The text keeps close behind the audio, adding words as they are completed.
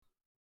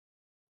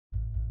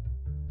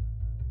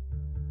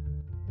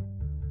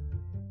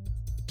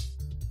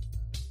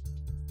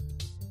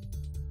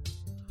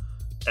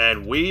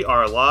And we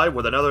are live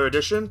with another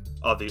edition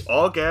of the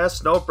All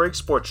Gas No Break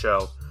Sports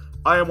Show.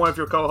 I am one of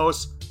your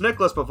co-hosts,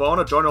 Nicholas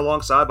Pavona, joined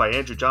alongside by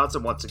Andrew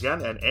Johnson once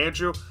again. And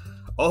Andrew,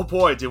 oh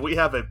boy, did we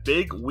have a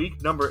big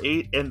week number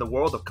 8 in the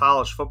world of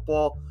college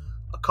football.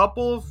 A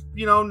couple of,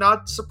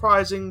 not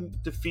surprising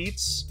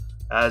defeats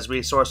as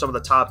we saw some of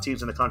the top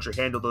teams in the country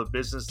handle the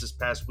business this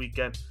past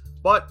weekend.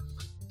 But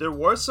there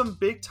was some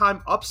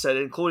big-time upset,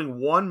 including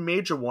one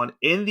major one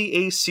in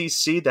the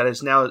ACC that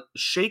has now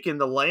shaken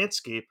the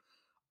landscape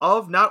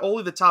of not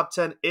only the top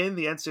 10 in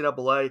the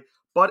NCAA,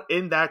 but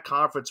in that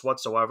conference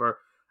whatsoever.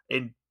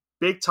 In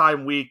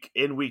big-time week,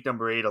 in week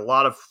number 8, a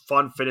lot of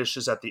fun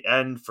finishes at the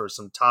end for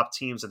some top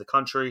teams in the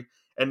country.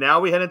 And now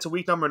we head into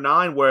week number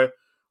 9, where a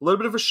little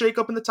bit of a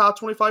shake-up in the top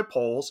 25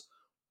 polls.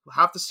 We'll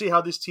have to see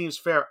how these teams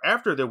fare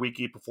after their week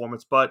 8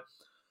 performance, but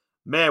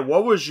man,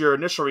 what was your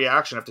initial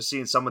reaction after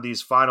seeing some of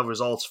these final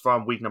results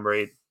from week number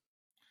 8?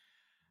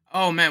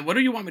 Oh man, what do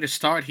you want me to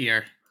start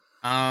here?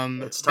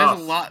 It's There's a tough.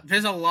 lot.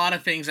 There's a lot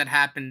of things that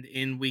happened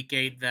in Week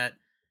 8 that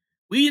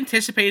we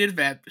anticipated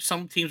that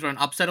some teams were an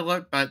upset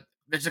alert, but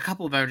there's a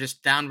couple that are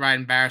just downright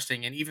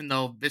embarrassing. And even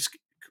though this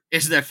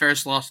is their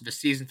first loss of the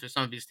season for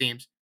some of these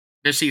teams,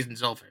 their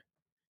season's over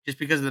just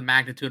because of the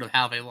magnitude of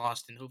how they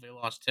lost and who they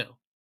lost to.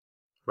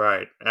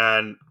 Right.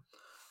 And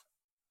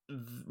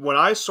when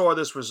I saw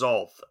this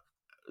result,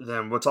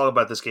 then we'll talk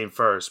about this game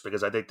first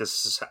because I think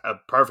this is a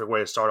perfect way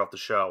to start off the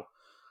show.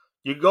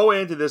 You go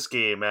into this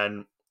game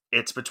and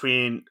it's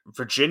between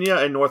Virginia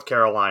and North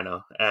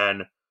Carolina,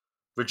 and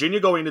Virginia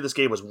going into this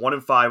game was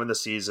 1-5 in the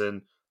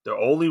season. Their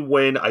only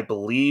win, I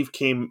believe,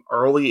 came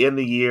early in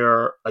the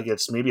year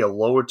against maybe a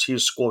lower tier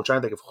school. I'm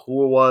trying to think of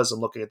who it was. I'm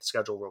looking at the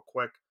schedule real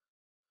quick.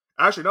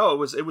 Actually, no,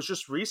 it was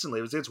just recently.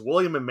 It was against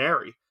William and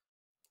Mary,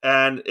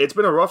 and it's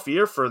been a rough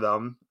year for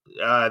them.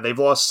 They've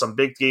lost some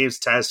big games: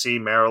 Tennessee,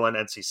 Maryland,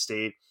 NC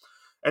State.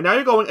 And now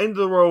you're going into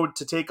the road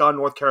to take on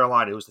North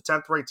Carolina, who's the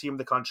 10th ranked team in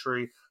the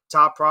country,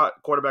 top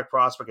quarterback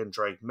prospect in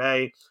Drake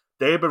May.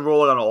 They've been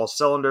rolling on all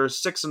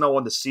cylinders, 6-0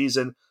 on the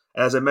season.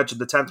 And as I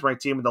mentioned, the 10th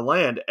ranked team in the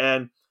land.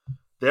 And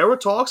there were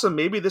talks of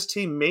maybe this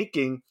team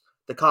making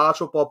the college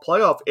football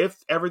playoff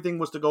if everything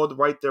was to go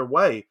right their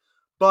way.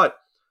 But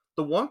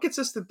the one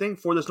consistent thing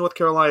for this North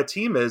Carolina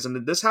team is,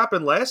 and this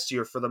happened last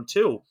year for them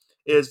too,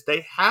 is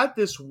they had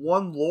this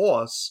one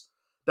loss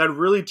that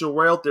really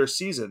derailed their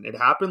season. It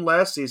happened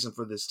last season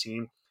for this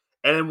team,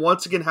 and it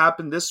once again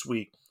happened this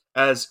week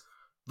as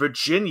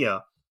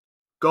Virginia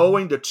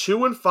going to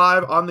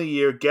 2-5 on the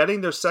year,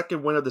 getting their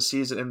second win of the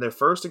season and their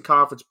first in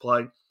conference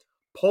play,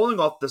 pulling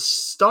off the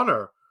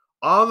stunner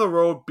on the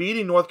road,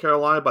 beating North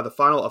Carolina by the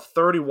final of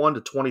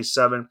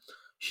 31-27.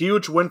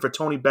 Huge win for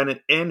Tony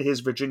Bennett and his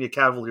Virginia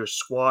Cavaliers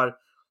squad.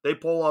 They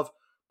pull off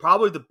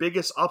probably the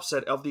biggest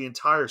upset of the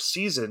entire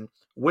season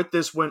with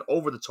this win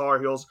over the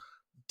Tar Heels,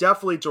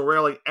 definitely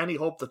derailing any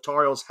hope the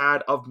Tar Heels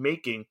had of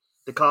making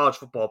the college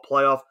football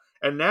playoff.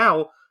 And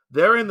now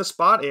they're in the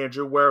spot,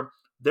 Andrew, where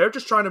they're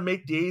just trying to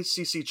make the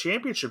ACC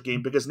championship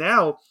game because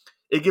now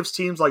it gives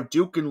teams like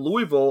Duke and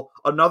Louisville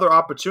another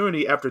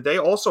opportunity after they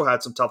also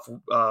had some tough,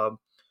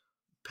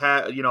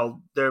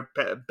 their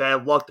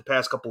bad luck the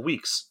past couple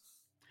weeks.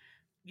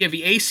 Yeah,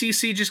 the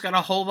ACC just got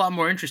a whole lot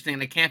more interesting,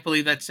 and I can't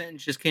believe that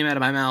sentence just came out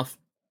of my mouth.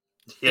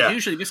 Because Yeah.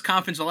 usually this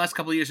conference the last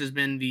couple of years has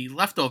been the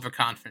leftover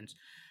conference.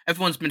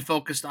 Everyone's been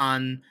focused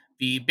on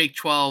the Big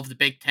 12, the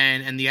Big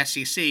 10, and the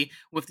SEC,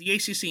 with the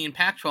ACC and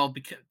Pac 12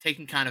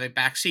 taking kind of a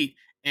back seat.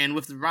 And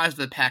with the rise of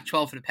the Pac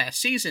 12 for the past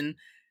season,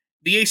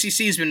 the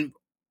ACC has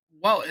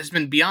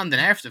been beyond an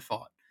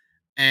afterthought.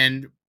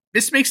 And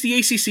this makes the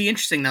ACC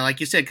interesting now, like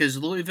you said, because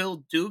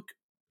Louisville, Duke,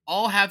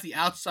 all have the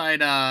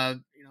outside,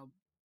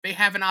 they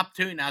have an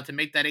opportunity now to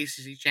make that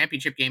ACC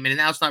championship game, and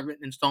now it's not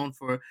written in stone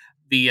for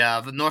the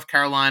North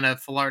Carolina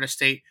Florida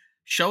State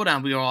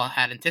showdown we all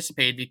had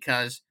anticipated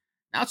because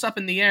now it's up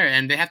in the air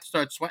and they have to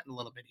start sweating a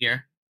little bit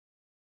here.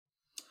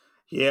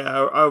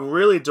 Yeah, a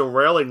really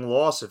derailing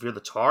loss if you're the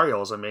Tar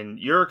Heels. I mean,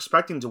 you're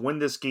expecting to win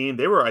this game.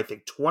 They were, I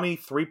think,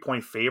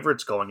 23-point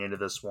favorites going into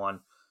this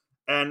one.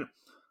 And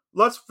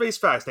let's face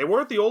facts, they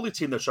weren't the only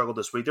team that struggled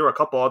this week. There were a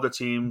couple other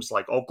teams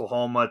like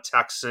Oklahoma,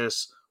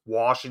 Texas,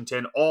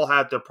 Washington, all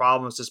had their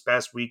problems this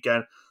past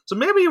weekend. So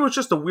maybe it was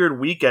just a weird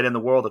weekend in the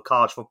world of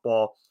college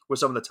football where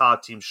some of the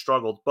top teams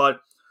struggled. But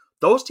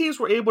those teams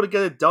were able to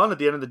get it done at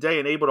the end of the day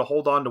and able to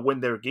hold on to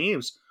win their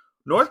games.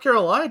 North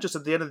Carolina, just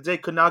at the end of the day,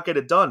 could not get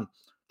it done.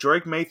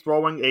 Drake May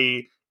throwing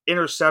a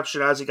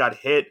interception as he got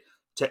hit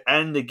to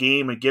end the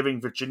game and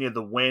giving Virginia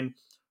the win.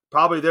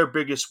 Probably their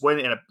biggest win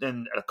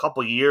in a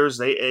couple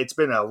years. It's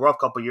been a rough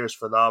couple years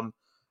for them.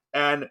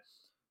 And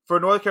for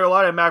North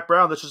Carolina and Mac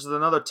Brown, this is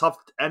another tough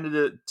end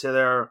to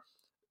their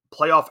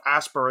playoff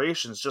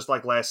aspirations, just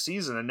like last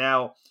season. And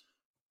now,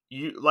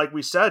 like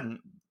we said,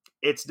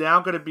 it's now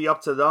going to be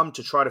up to them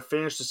to try to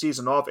finish the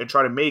season off and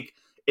try to make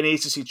an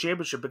ACC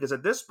championship. Because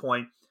at this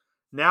point,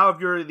 now if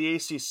you're the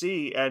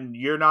ACC and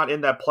you're not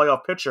in that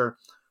playoff picture,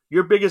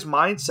 your biggest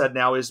mindset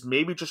now is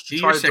maybe just to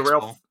New try Year's to Six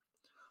derail. Bowl.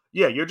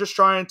 Yeah, you're just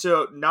trying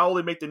to not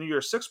only make the New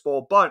Year's Six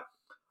Bowl, but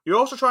you're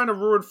also trying to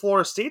ruin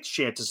Florida State's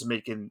chances of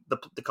making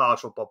the college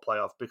football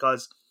playoff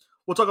because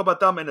we'll talk about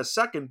them in a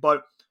second.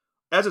 But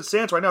as it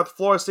stands right now,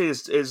 Florida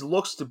State is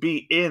looks to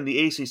be in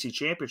the ACC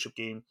championship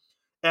game,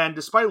 and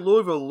despite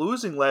Louisville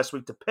losing last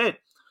week to Pitt,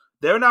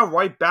 they're now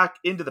right back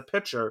into the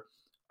picture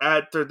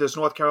after this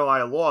North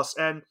Carolina loss.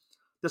 And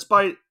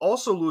despite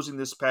also losing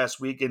this past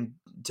week in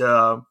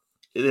the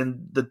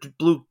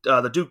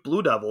Duke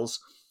Blue Devils,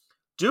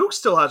 Duke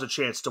still has a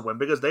chance to win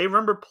because they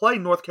remember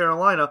playing North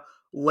Carolina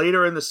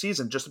later in the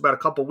season, just about a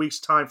couple weeks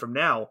time from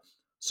now.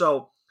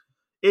 So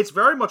it's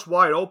very much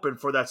wide open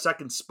for that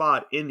second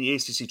spot in the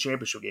ACC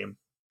championship game.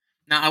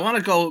 Now I want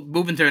to go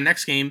move into the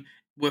next game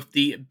with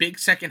the big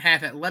second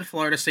half that led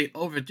Florida State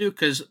over Duke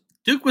because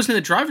Duke was in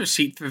the driver's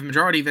seat for the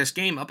majority of this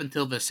game up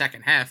until the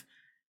second half.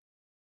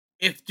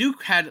 If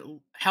Duke had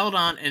held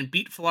on and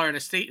beat Florida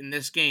State in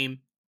this game,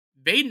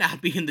 they'd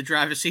not be in the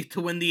driver's seat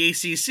to win the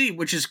ACC,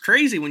 which is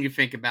crazy when you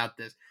think about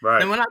this.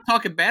 Right. And we're not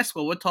talking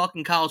basketball; we're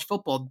talking college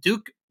football.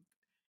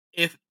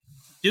 If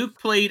Duke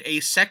played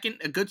a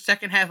good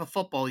second half of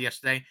football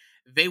yesterday,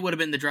 they would have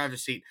been in the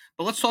driver's seat.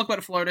 But let's talk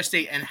about Florida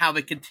State and how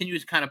they continue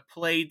to kind of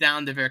play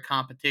down to their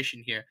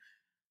competition here.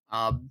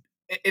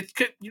 It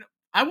could,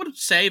 I would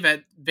say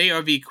that they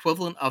are the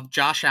equivalent of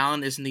Josh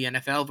Allen is in the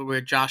NFL, but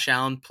where Josh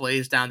Allen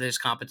plays down to his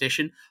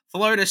competition.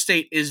 Florida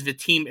State is the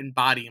team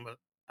embodiment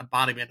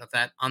of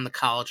that on the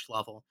college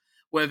level,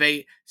 where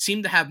they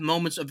seem to have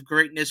moments of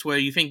greatness where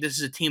you think this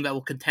is a team that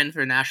will contend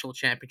for a national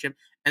championship,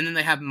 and then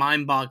they have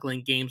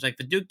mind-boggling games like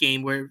the Duke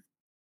game where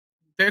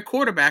their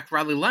quarterback,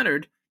 Riley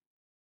Leonard,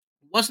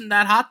 wasn't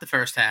that hot the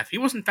first half. He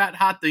wasn't that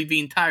hot the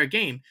entire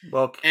game,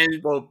 Well, and they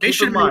keep in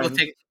should have been able to mind.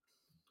 take it.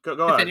 Go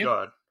ahead. Continue. Go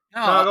ahead.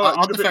 No, No, go ahead.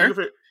 I'll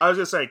defer. I was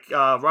gonna say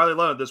Riley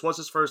Leonard. This was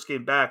his first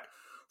game back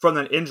from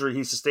that injury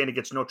he sustained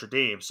against Notre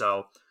Dame,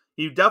 so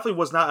he definitely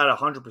was not at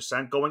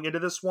 100% going into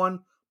this one.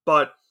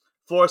 But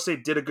Florida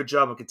State did a good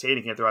job of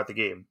containing him throughout the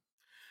game.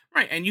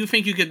 Right, and you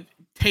think you could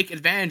take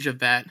advantage of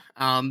that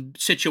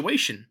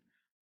situation.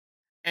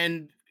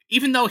 And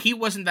even though he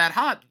wasn't that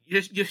hot,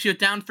 you're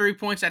down 3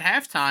 points at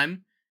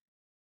halftime.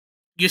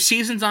 Your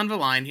season's on the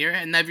line here,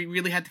 and they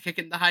really had to kick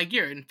it into high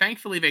gear. And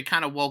thankfully, they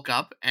kind of woke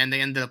up, and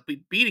they ended up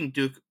beating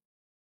Duke.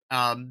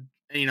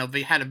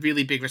 They had a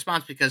really big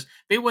response because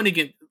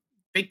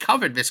they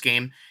covered this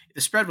game.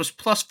 The spread was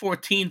plus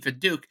 14 for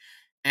Duke,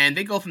 and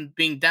they go from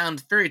being down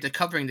 3 to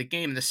covering the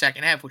game in the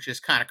second half, which is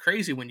kind of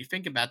crazy when you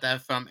think about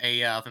that from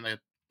a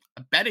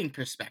betting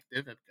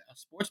perspective, a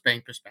sports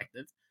betting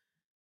perspective.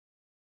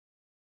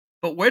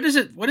 But where does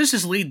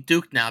this lead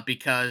Duke now?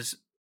 Because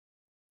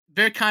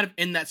they're kind of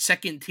in that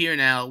second tier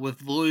now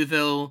with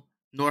Louisville,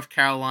 North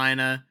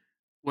Carolina,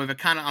 where they're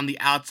kind of on the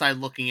outside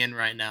looking in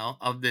right now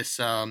of this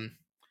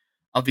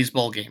of these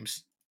bowl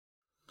games.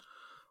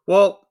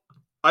 Well,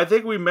 I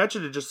think we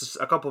mentioned it just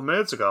a couple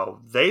minutes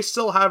ago. They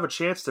still have a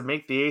chance to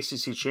make the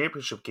ACC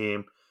championship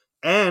game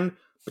and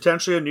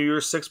potentially a New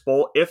Year's Six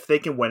bowl if they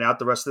can win out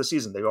the rest of the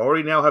season. They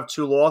already now have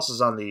 2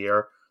 losses on the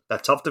year.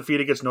 That tough defeat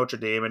against Notre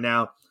Dame, and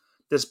now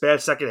this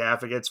bad second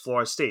half against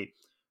Florida State.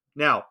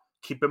 Now,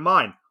 keep in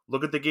mind,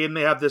 look at the game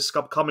they have this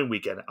upcoming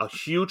weekend. A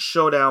huge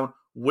showdown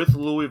with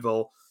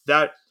Louisville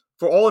that,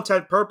 for all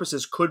intent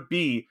purposes, could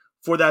be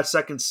for that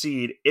second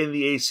seed in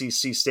the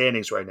ACC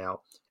standings right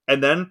now.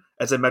 And then,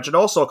 as I mentioned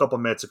also a couple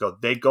minutes ago,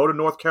 they go to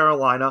North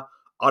Carolina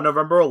on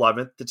November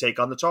 11th to take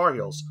on the Tar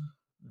Heels.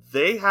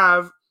 They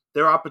have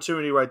their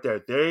opportunity right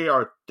there. They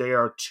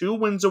are 2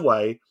 wins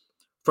away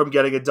from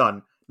getting it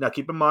done. Now,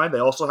 keep in mind, they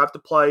also have to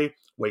play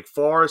Wake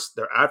Forest.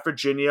 They're at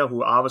Virginia,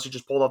 who obviously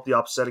just pulled off the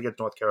upset against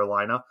North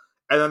Carolina.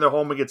 And then they're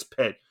home against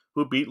Pitt,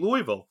 who beat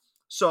Louisville.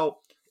 So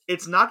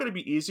it's not going to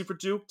be easy for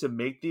Duke to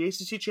make the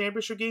ACC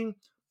championship game,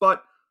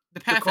 but the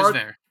path is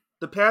there.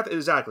 The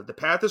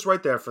path is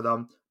right there for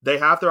them. They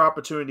have their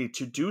opportunity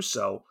to do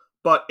so,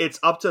 but it's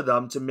up to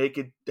them to make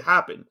it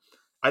happen.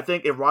 I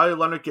think if Riley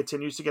Leonard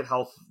continues to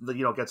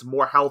gets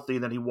more healthy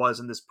than he was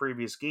in this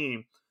previous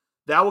game,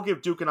 that will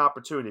give Duke an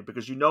opportunity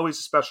because he's a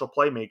special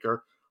playmaker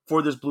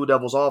for this Blue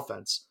Devils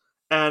offense.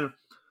 And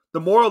the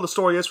moral of the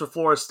story is for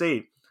Florida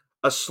State,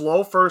 a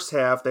slow first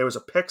half. There was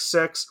a pick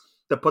six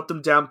that put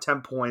them down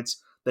 10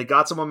 points. They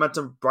got some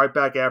momentum right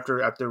back after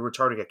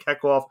returning a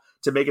kickoff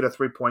to make it a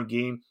 3-point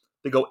game.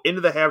 They go into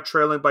the half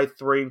trailing by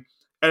 3.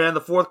 And in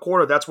the fourth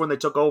quarter, that's when they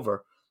took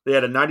over. They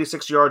had a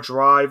 96-yard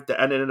drive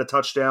that ended in a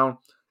touchdown.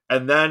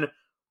 And then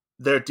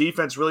their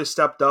defense really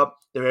stepped up.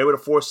 They were able to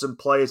force some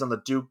plays on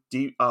the Duke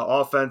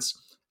offense.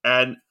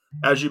 And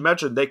as you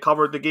mentioned, they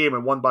covered the game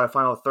and won by a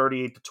final of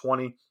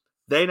 38-20.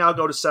 They now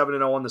go to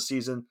 7-0 on the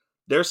season.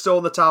 They're still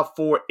in the top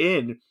 4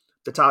 in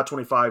the top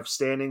 25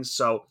 standings.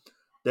 So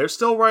they're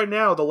still right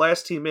now the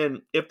last team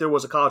in if there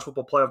was a college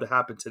football playoff to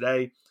happen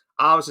today.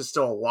 Obviously,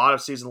 still a lot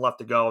of season left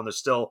to go, and there's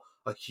still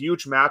a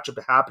huge matchup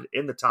to happen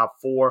in the top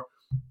 4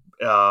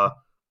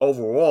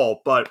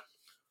 overall. But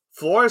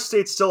Florida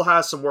State still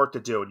has some work to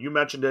do, and you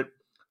mentioned it.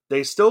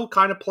 They still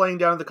kind of playing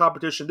down in the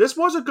competition. This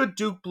was a good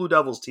Duke Blue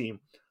Devils team.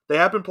 They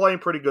have been playing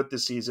pretty good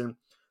this season.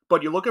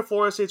 But you look at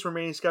Florida State's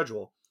remaining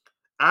schedule.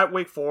 At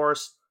Wake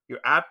Forest, you're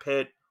at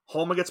Pitt,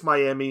 home against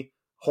Miami,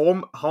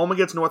 home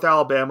against North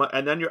Alabama,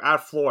 and then you're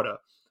at Florida.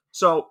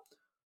 So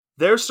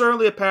there's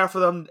certainly a path for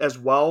them as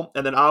well.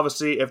 And then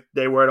obviously, if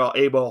they were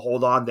able to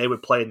hold on, they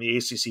would play in the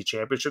ACC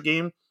championship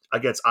game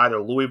against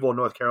either Louisville,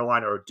 North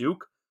Carolina, or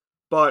Duke.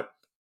 But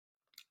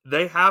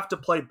they have to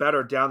play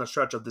better down the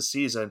stretch of the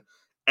season.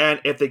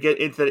 And if they get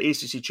into the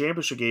ACC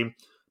championship game,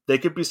 they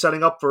could be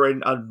setting up for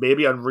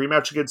maybe a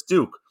rematch against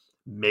Duke.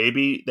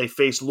 Maybe they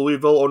face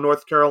Louisville or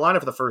North Carolina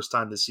for the first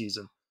time this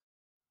season.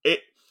 It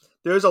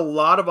There's a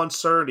lot of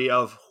uncertainty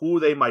of who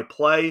they might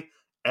play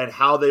and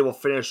how they will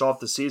finish off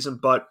the season,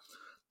 but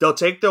they'll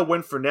take their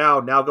win for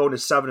now going to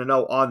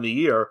 7-0 on the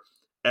year,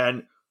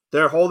 and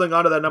they're holding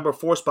on to that number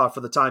 4 spot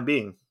for the time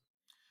being.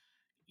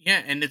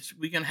 Yeah, and it's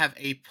we're gonna have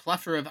a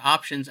plethora of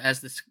options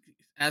as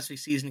the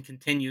season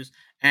continues.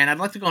 And I'd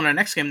like to go on our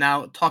next game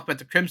now. Talk about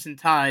the Crimson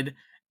Tide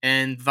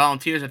and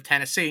Volunteers of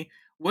Tennessee.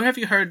 Where have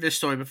you heard this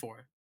story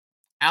before?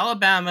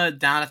 Alabama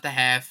down at the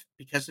half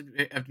because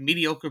of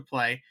mediocre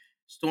play,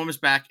 storms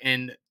back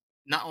and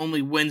not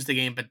only wins the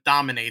game but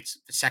dominates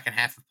the second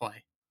half of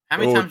play. How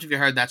many Oh, times have you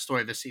heard that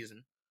story this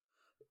season?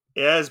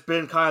 it has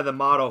been kind of the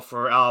motto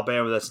for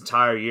Alabama this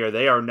entire year.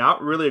 They are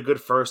not really a good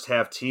first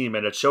half team,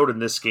 and it showed in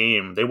this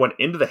game. They went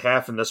into the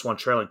half in this one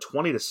trailing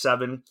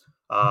 20-7.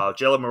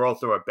 Jalen Moreau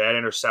threw a bad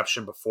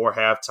interception before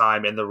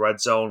halftime in the red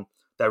zone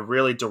that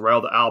really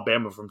derailed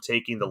Alabama from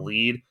taking the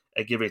lead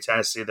and giving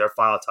Tennessee their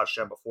final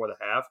touchdown before the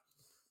half.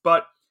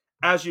 But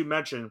as you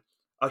mentioned,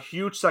 a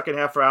huge second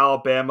half for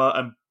Alabama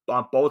and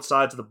on both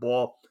sides of the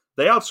ball.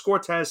 They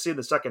outscored Tennessee in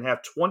the second half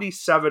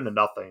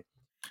 27-0.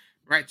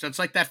 Right, so it's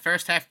like that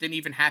first half didn't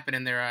even happen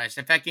in their eyes.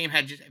 If that game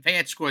had if they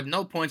had scored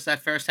no points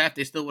that first half,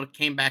 they still would have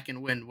came back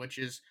and win, which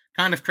is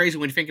kind of crazy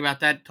when you think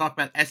about that. Talk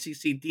about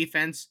SEC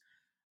defense.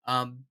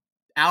 Um,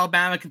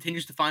 Alabama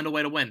continues to find a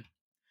way to win.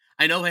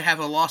 I know they have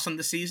a loss on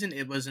the season.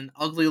 It was an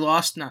ugly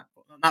loss, not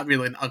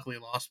really an ugly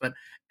loss, but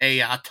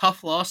a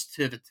tough loss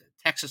to the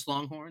Texas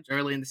Longhorns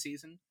early in the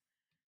season.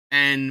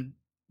 And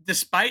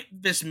despite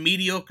this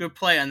mediocre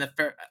play on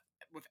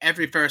with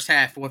every first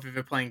half, whether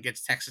they're playing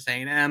against Texas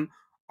A&M,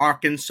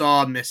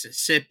 Arkansas,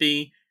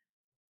 Mississippi,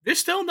 they're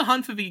still in the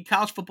hunt for the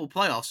college football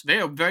playoffs. They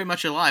are very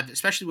much alive,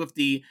 especially with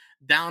the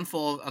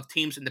downfall of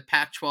teams in the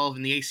Pac-12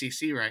 and the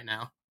ACC right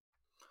now.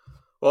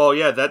 Well,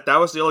 yeah, that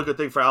was the only good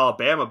thing for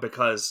Alabama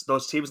because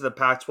those teams in the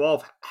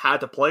Pac-12 had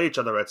to play each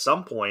other at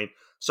some point,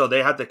 so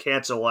they had to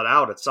cancel it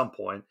out at some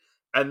point.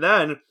 And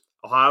then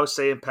Ohio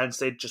State and Penn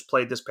State just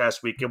played this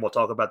past weekend. We'll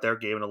talk about their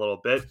game in a little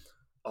bit.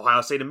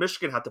 Ohio State and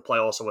Michigan have to play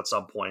also at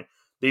some point.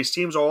 These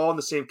teams are all in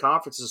the same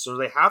conferences, so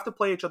they have to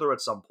play each other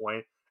at some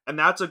point, and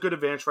that's a good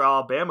advantage for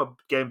Alabama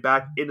getting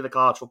back into the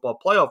college football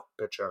playoff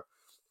picture.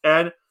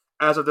 And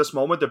as of this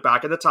moment, they're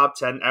back in the top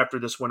 10 after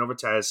this win over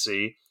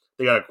Tennessee.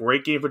 They got a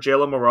great game for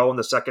Jalen Moreau in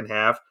the second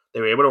half. They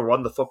were able to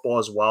run the football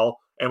as well.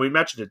 And we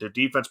mentioned it. Their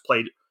defense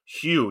played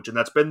huge, and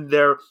that's been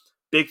their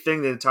big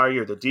thing the entire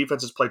year. Their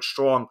defense has played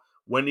strong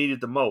when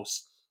needed the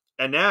most.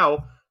 And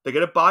now they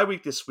get a bye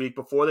week this week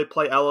before they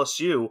play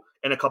LSU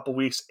in a couple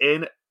weeks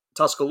in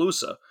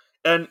Tuscaloosa.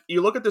 And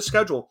you look at the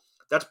schedule,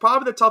 that's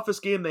probably the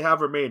toughest game they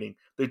have remaining.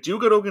 They do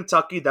go to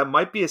Kentucky. That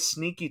might be a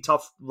sneaky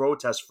tough road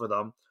test for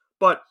them.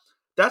 But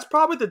that's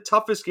probably the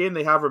toughest game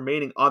they have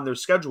remaining on their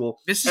schedule.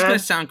 This is going to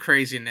And sound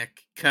crazy,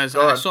 Nick, because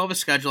go I ahead. saw the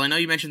schedule. I know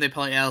you mentioned they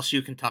play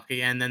LSU,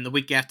 Kentucky, and then the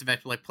week after that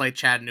they play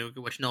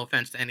Chattanooga. Which, no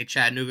offense to any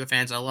Chattanooga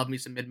fans, I love me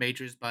some mid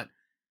majors, but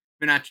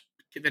they're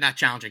not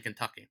challenging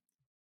Kentucky.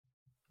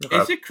 Okay.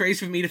 Is it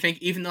crazy for me to think,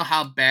 even though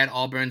how bad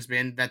Auburn's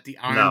been, that the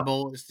Iron No.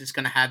 Bowl is just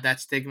going to have that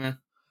stigma?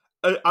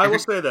 I Is will it?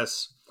 say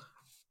this.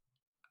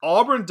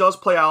 Auburn does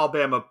play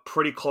Alabama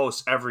pretty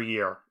close every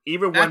year,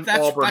 even That when that's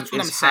Auburn that's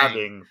what I'm is saying.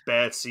 having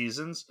bad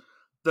seasons.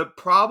 The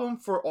problem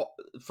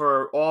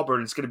for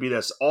Auburn is going to be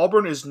this: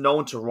 Auburn is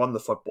known to run the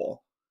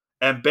football,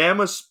 and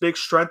Bama's big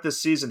strength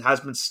this season has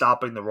been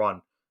stopping the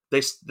run.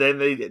 They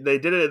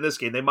did it in this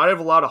game. They might have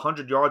allowed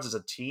 100 yards as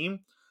a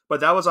team, but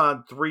that was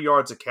on 3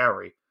 yards a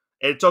carry.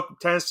 And it took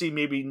Tennessee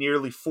maybe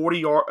nearly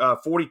 40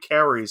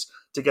 carries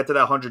to get to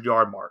that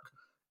 100-yard mark,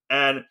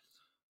 and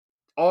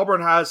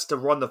Auburn has to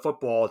run the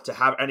football to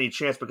have any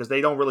chance because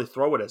they don't really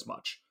throw it as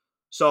much.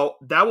 So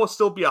that will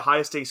still be a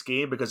high stakes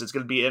game because it's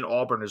going to be in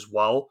Auburn as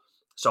well.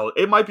 So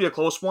it might be a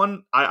close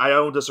one. I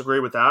don't disagree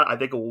with that. I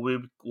think it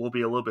will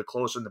be a little bit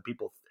closer than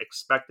people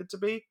expect it to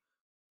be.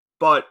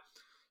 But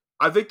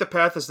I think the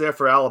path is there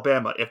for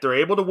Alabama. If they're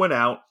able to win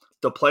out,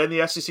 they'll play in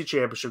the SEC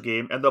championship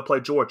game and they'll play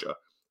Georgia.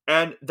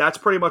 And that's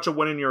pretty much a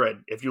win and you're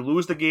in. If you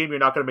lose the game, you're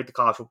not going to make the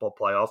college football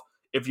playoff.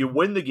 If you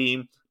win the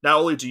game, not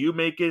only do you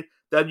make it,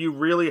 then you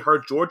really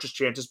hurt Georgia's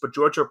chances, but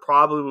Georgia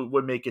probably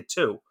would make it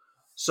too.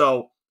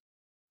 So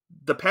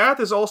the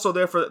path is also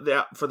there for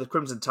the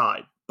Crimson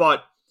Tide,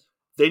 but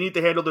they need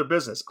to handle their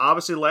business.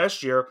 Obviously,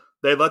 last year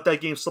they let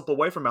that game slip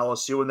away from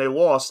LSU and they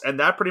lost, and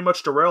that pretty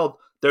much derailed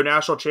their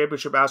national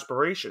championship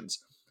aspirations.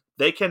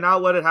 They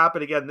cannot let it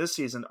happen again this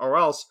season, or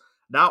else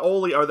not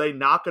only are they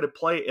not going to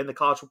play in the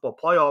college football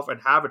playoff and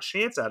have a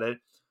chance at it,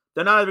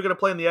 they're not even going to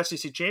play in the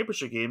SEC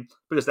championship game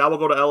because that will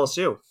go to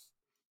LSU.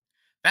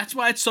 That's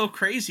why it's so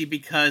crazy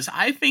because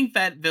I think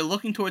that they're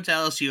looking towards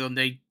LSU and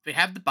they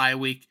have the bye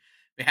week.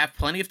 They have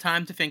plenty of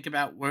time to think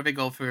about where they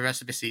go for the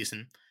rest of the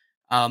season.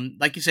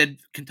 Like you said,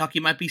 Kentucky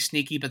might be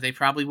sneaky, but they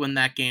probably win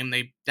that game.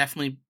 They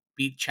definitely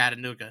beat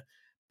Chattanooga.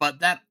 But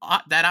that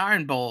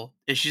Iron Bowl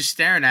is just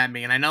staring at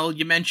me, and I know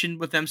you mentioned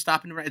with them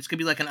stopping, it's gonna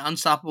be like an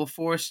unstoppable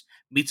force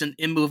meets an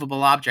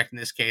immovable object in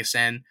this case.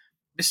 And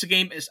this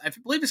game is, I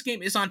believe, this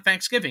game is on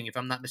Thanksgiving, if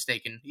I'm not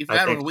mistaken, either I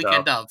that or think the so.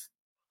 weekend of.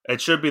 It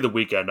should be the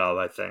weekend of,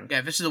 I think.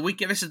 Yeah, this is the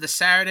weekend. This is the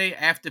Saturday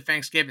after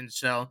Thanksgiving.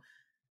 So,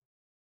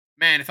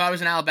 man, if I was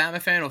an Alabama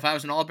fan or if I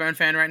was an Auburn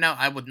fan right now,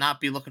 I would not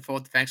be looking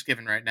forward to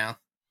Thanksgiving right now.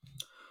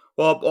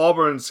 Well,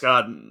 Auburn's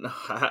got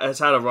has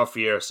had a rough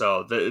year,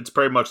 so it's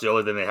pretty much the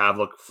only thing they have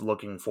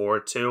looking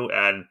forward to.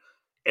 And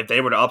if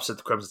they were to upset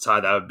the Crimson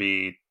Tide, that would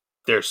be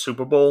their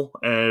Super Bowl,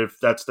 and if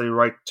that's the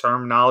right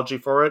terminology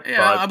for it.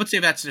 Yeah, I would say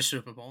that's the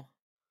Super Bowl.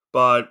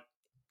 But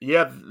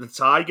yeah, the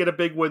Tide get a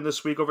big win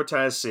this week over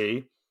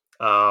Tennessee.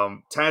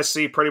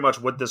 Tennessee pretty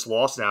much with this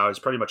loss now is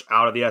pretty much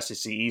out of the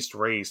SEC East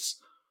race,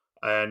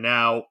 and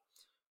now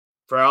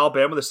for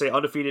Alabama to stay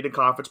undefeated in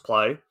conference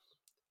play.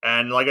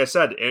 And like I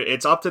said,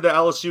 it's up to the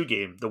LSU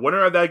game. The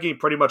winner of that game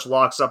pretty much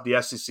locks up the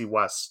SEC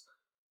West.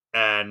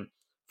 And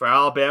for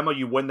Alabama,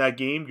 you win that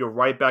game, you're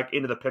right back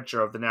into the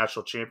picture of the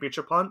national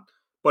championship hunt.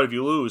 But if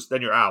you lose,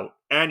 then you're out.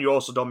 And you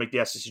also don't make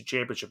the SEC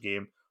championship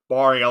game,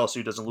 barring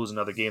LSU doesn't lose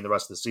another game the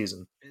rest of the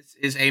season. This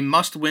is a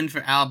must-win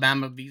for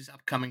Alabama these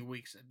upcoming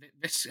weeks.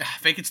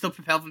 They can still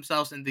propel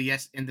themselves into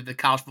the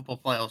college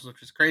football playoffs,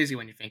 which is crazy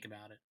when you think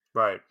about it.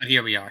 Right. But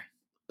here we are.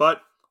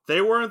 But they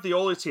weren't the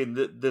only team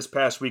that this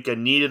past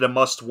weekend needed a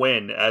must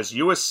win, as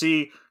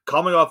USC,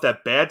 coming off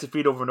that bad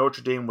defeat over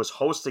Notre Dame, was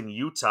hosting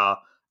Utah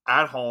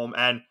at home.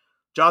 And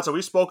Johnson,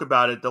 we spoke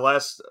about it the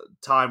last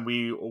time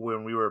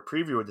when we were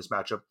previewing this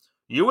matchup.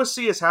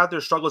 USC has had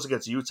their struggles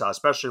against Utah,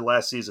 especially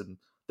last season.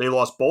 They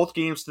lost both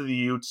games to the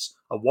Utes,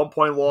 a 1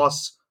 point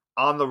loss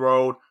on the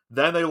road.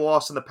 Then they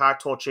lost in the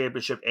Pac-12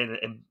 championship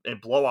in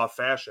blowout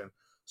fashion.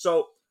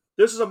 So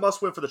this is a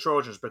must-win for the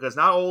Trojans because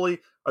not only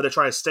are they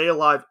trying to stay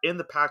alive in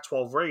the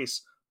Pac-12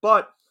 race,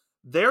 but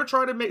they're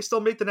trying to still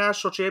make the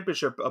national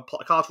championship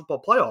college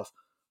football playoff,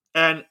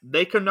 and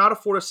they cannot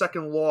afford a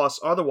second loss.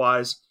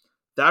 Otherwise,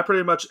 that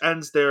pretty much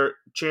ends their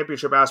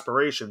championship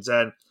aspirations.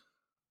 And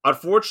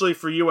unfortunately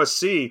for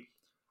USC,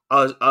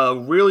 a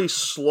really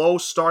slow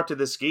start to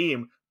this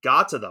game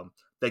got to them.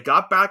 They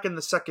got back in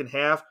the second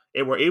half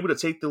and were able to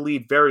take the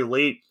lead very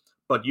late,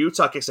 but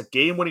Utah kicks a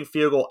game-winning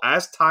field goal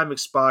as time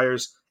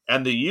expires,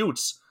 and the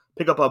Utes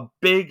pick up a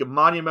big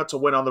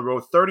monumental win on the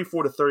road,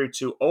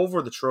 34-32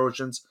 over the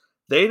Trojans.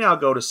 They now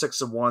go to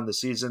 6-1 the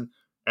season,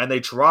 and they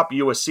drop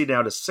USC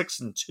down to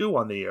 6-2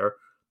 on the year,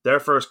 their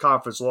first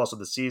conference loss of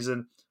the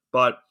season.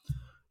 But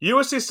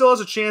USC still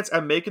has a chance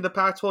at making the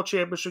Pac-12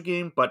 championship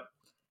game, but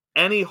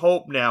any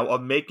hope now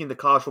of making the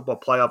college football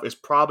playoff is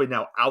probably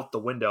now out the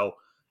window.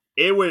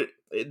 I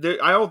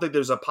don't think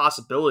there's a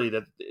possibility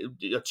that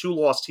a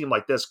two-loss team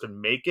like this could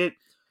make it.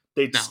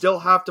 They'd No, still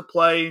have to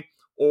play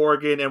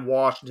Oregon and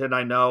Washington,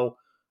 I know,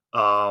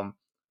 and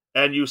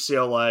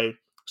UCLA.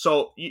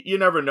 So you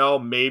never know.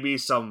 Maybe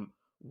some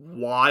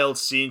wild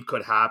scene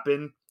could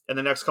happen in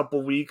the next couple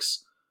of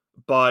weeks.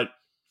 But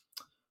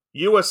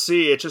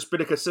USC, it's just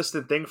been a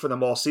consistent thing for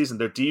them all season.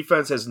 Their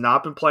defense has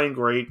not been playing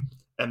great,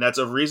 and that's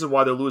a reason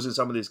why they're losing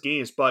some of these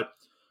games. But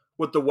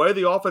with the way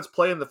the offense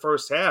played in the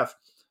first half,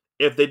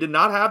 if they did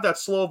not have that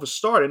slow of a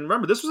start, and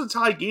remember, this was a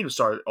tie game to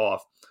start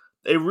off,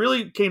 it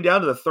really came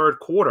down to the third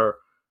quarter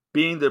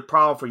being the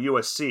problem for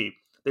USC.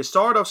 They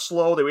started off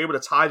slow, they were able to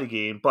tie the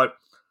game, but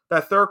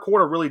that third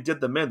quarter really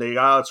did them in. They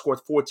got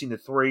outscored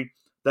 14-3.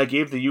 That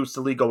gave the Utes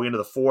the lead going into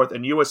the fourth,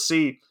 and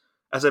USC,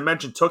 as I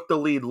mentioned, took the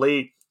lead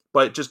late,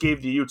 but it just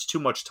gave the Utes too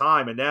much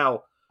time, and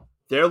now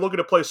they're looking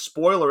to play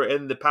spoiler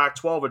in the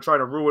Pac-12 and trying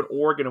to ruin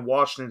Oregon and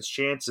Washington's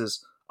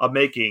chances of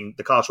making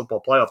the college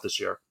football playoff this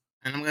year.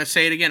 and I'm going to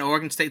say it again.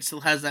 Oregon State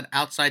still has that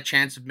outside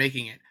chance of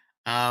making it.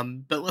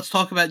 But let's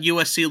talk about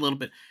USC a little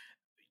bit.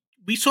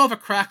 We saw the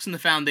cracks in the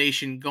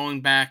foundation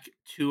going back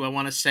to, I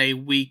want to say,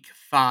 week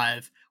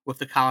 5 with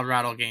the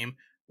Colorado game,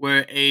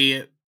 where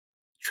a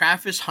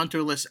Travis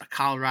Hunterless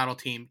Colorado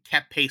team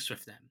kept pace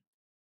with them.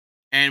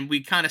 And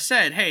we kind of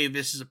said, hey,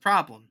 this is a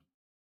problem.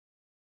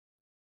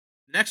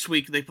 Next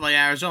week, they play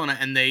Arizona,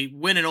 and they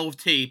win in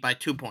OT by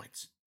 2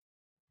 points.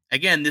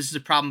 Again, this is a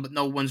problem, but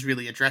no one's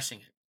really addressing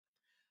it.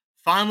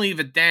 Finally,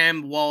 the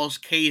dam walls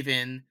cave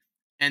in,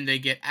 and they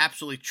get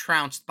absolutely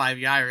trounced by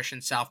the Irish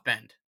in South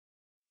Bend.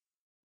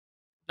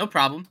 No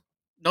problem.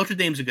 Notre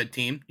Dame's a good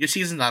team. Your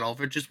season's not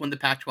over. Just win the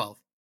Pac-12.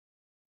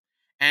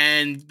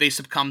 And they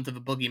succumb to the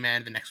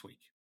boogeyman the next week.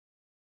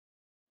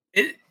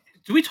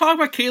 Do we talk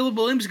about Caleb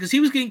Williams? Because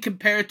he was getting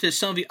compared to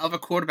some of the other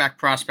quarterback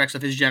prospects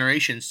of his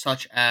generation,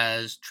 such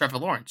as Trevor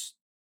Lawrence.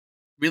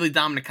 Really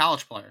dominant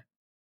college player.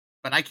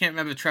 But I can't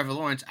remember Trevor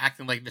Lawrence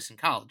acting like this in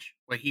college,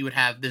 where he would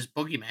have this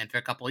boogeyman for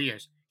a couple of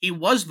years. He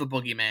was the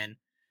boogeyman,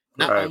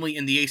 not Right. only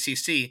in the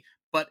ACC,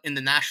 but in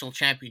the national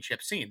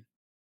championship scene.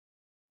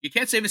 You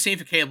can't say the same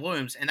for Caleb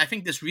Williams, and I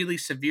think this really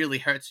severely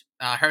hurts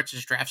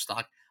his draft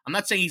stock. I'm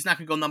not saying he's not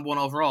going to go number one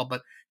overall,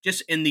 but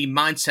just in the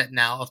mindset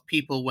now of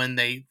people when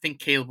they think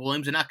Caleb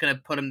Williams, they're not going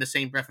to put him in the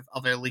same breath of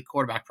other elite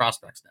quarterback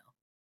prospects now.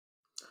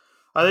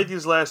 I think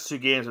these last two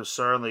games have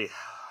certainly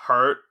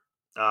hurt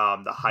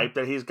the hype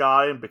that he's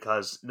gotten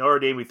because Notre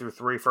Dame, he threw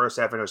 3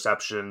 first-half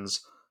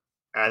interceptions.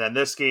 And then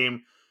this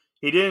game,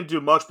 he didn't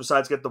do much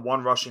besides get the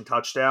one rushing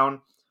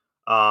touchdown.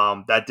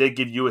 That did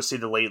give USC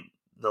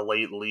the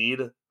late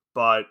lead.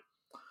 But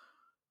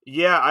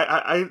yeah,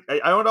 I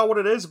don't know what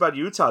it is about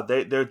Utah.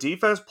 Their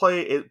defense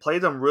played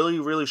them really,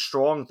 really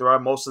strong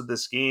throughout most of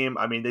this game.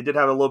 I mean, they did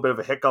have a little bit of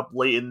a hiccup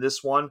late in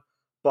this one,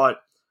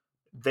 but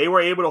they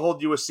were able to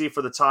hold USC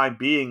for the time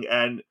being,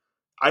 and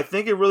I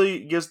think it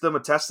really gives them a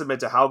testament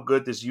to how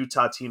good this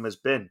Utah team has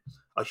been.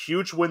 A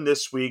huge win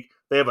this week.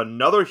 They have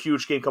another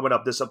huge game coming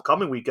up this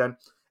upcoming weekend.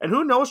 And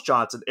who knows,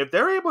 Johnson, if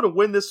they're able to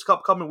win this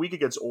upcoming week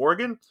against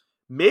Oregon,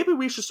 maybe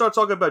we should start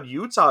talking about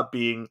Utah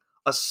being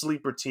a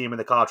sleeper team in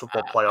the college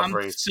football playoff I'm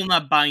race. still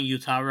not buying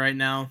Utah right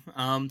now.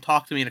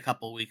 Talk to me in a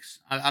couple of weeks.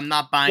 I'm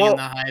not buying in the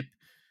Well, hype.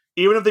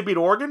 even if they beat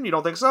Oregon, you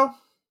don't think so?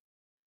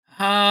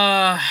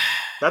 Uh,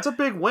 That's a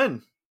big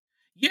win.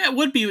 yeah, it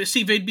would be.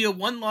 See, they'd be a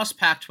one-loss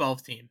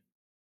Pac-12 team.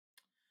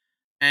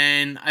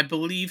 And I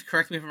believe,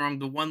 correct me if I'm wrong,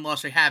 the one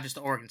loss they have is to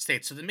Oregon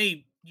State. So to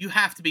me, you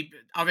have to be.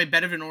 Are they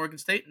better than Oregon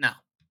State? No.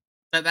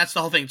 That's the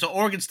whole thing. So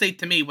Oregon State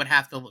to me would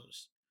have to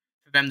lose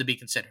for them to be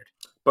considered.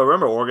 But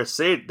remember, Oregon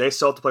State, they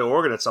still have to play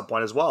Oregon at some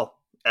point as well.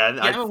 And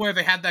Yeah, I'm aware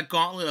they had that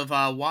gauntlet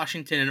of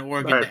Washington and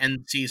Oregon right. to end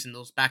the season.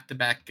 Those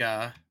back-to-back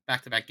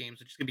games,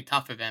 which is gonna be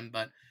tough for them.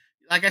 But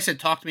like I said,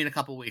 talk to me in a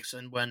couple of weeks,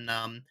 and when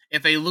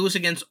if they lose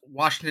against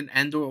Washington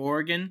and or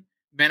Oregon,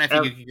 then I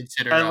think and, you can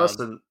consider and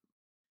listen,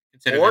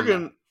 consider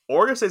them.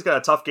 Oregon State's got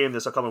a tough game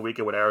this upcoming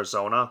weekend with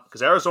Arizona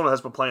because Arizona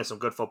has been playing some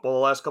good football the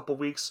last couple of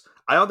weeks.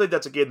 I don't think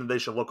that's a game that they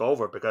should look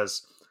over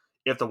because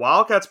if the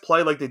Wildcats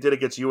play like they did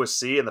against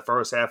USC in the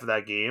first half of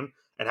that game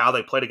and how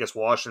they played against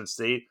Washington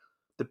State,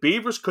 the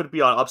Beavers could be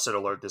on upset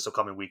alert this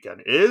upcoming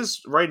weekend. It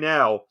is right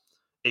now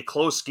a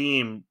close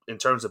game in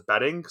terms of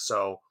betting,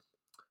 so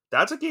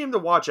that's a game to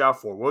watch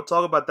out for. We'll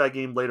talk about that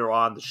game later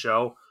on the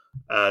show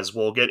as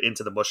we'll get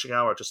into the mushing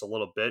hour just a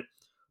little bit.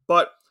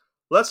 But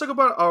let's talk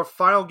about our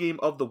final game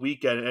of the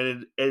weekend,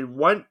 and it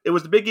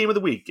was the big game of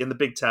the week in the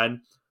Big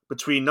Ten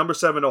between number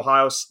 7 I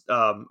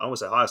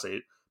almost say Ohio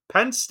State,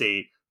 Penn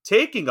State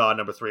taking on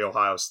number 3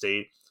 Ohio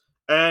State,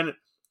 and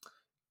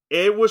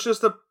it was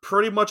just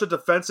pretty much a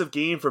defensive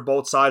game for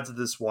both sides of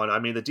this one. I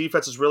mean, the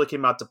defenses really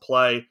came out to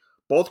play.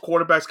 Both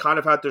quarterbacks kind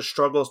of had their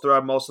struggles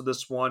throughout most of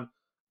this one,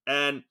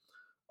 and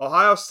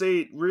Ohio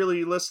State,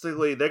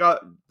 realistically, they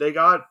got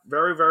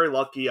very, very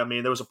lucky. I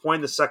mean, there was a point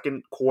in the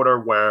second quarter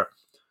where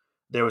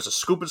there was a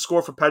scoop and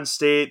score for Penn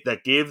State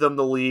that gave them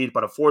the lead,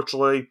 but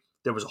unfortunately,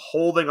 there was a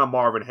holding on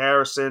Marvin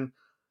Harrison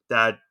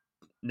that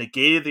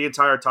negated the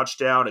entire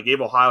touchdown. It gave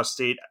Ohio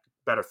State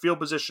better field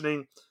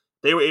positioning.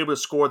 They were able to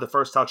score the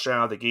first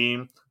touchdown of the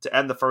game to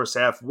end the first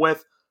half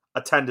with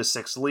a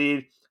 10-6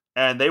 lead,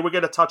 and they would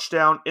get a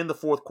touchdown in the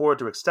fourth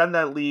quarter to extend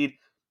that lead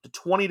to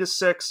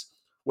 20-6.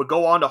 Would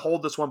go on to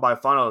hold this one by a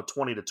final of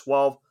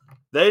 20-12.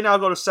 They now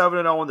go to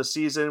 7-0 in the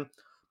season.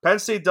 Penn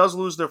State does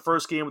lose their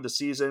first game of the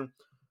season.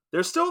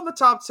 They're still in the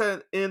top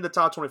 10 in the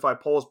top 25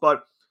 polls,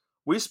 but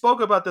we spoke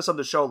about this on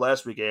the show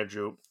last week,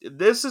 Andrew.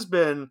 This has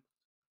been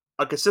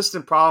a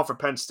consistent problem for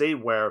Penn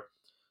State where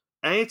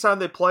anytime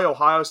they play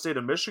Ohio State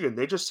and Michigan,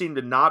 they just seem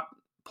to not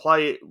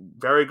play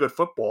very good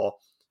football.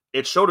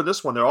 It showed in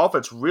this one. Their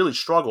offense really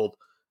struggled.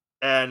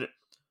 And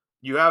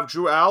you have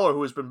Drew Aller,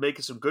 who has been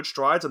making some good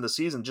strides in the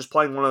season, just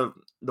playing one of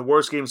the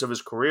worst games of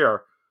his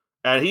career.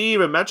 And he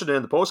even mentioned it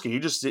in the postgame.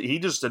 He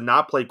just did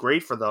not play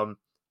great for them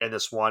in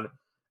this one.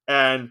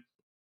 And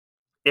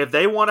if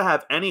they want to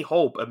have any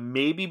hope of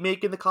maybe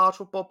making the college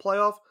football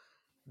playoff,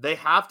 they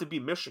have to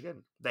beat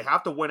Michigan. They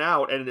have to win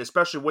out, and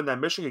especially win that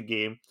Michigan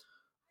game,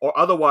 or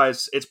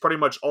otherwise it's pretty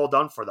much all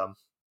done for them.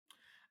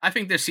 I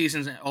think their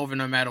season's over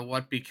no matter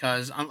what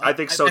because I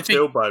think so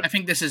too, but I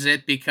think this is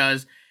it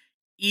because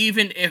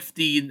even if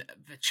the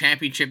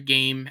championship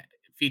game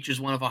features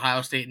one of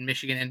Ohio State and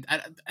Michigan,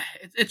 and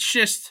it's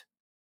just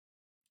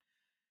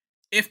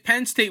if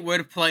Penn State were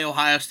to play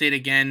Ohio State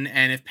again,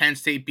 and if Penn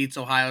State beats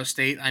Ohio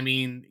State, I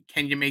mean,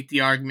 can you make the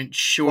argument?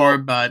 Sure,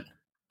 well,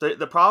 but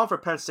the problem for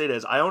Penn State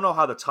is I don't know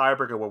how the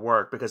tiebreaker would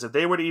work because if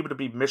they were to able to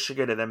beat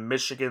Michigan and then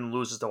Michigan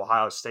loses to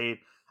Ohio State,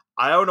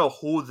 I don't know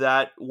who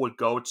that would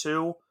go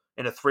to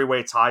in a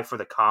three-way tie for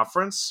the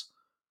conference.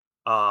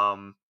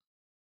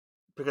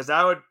 Because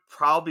that would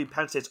probably be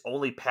Penn State's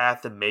only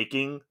path to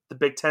making the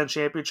Big Ten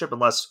championship,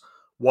 unless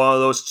one of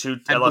those two,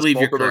 I believe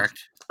you're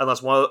correct.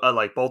 unless one,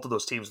 like both of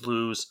those teams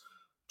lose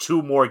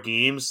two more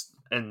games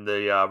in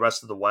the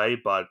rest of the way.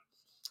 But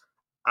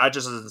that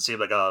just doesn't seem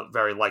like a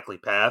very likely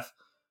path.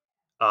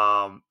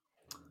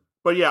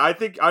 But yeah, I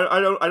think I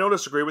don't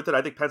disagree with it.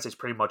 I think Penn State's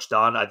pretty much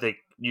done. I think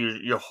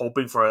you're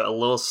hoping for a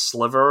little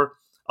sliver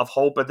of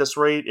hope at this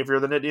rate if you're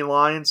the Nittany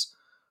Lions.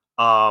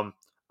 A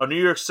New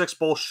Year's Six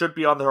Bowl should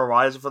be on the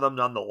horizon for them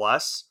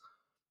nonetheless.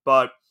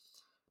 But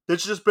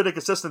it's just been a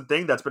consistent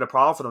thing that's been a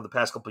problem for them the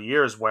past couple of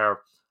years where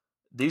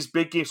these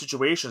big game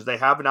situations, they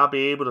have not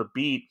been able to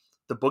beat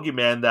the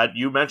boogeyman that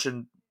you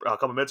mentioned a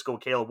couple minutes ago,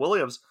 Caleb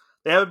Williams.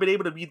 They haven't been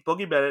able to beat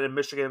boogeyman in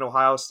Michigan and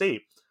Ohio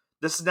State.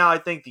 This is now, I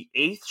think, the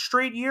eighth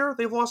straight year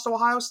they've lost to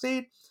Ohio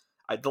State.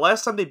 The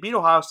last time they beat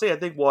Ohio State, I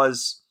think,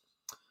 was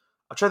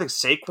I'm trying to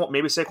think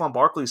maybe Saquon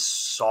Barkley's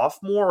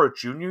sophomore or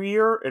junior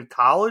year in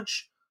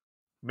college.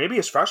 Maybe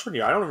his freshman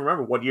year. I don't even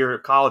remember what year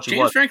of college he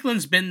was. James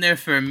Franklin's been there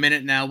for a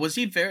minute now. Was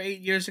he there 8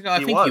 years ago? I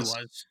He think he was.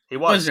 was. He He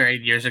was was. there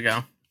 8 years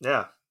ago.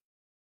 Yeah.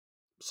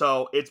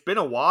 So it's been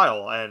a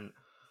while, and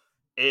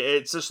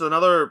it's just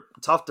another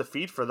tough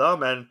defeat for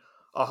them. And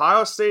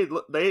Ohio State,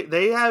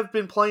 they have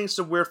been playing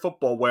some weird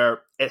football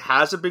where it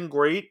hasn't been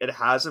great, it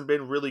hasn't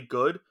been really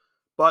good,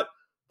 but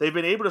they've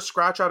been able to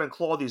scratch out and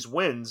claw these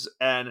wins.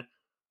 And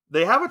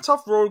they have a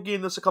tough road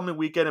game this coming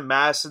weekend in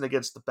Madison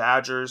against the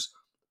Badgers.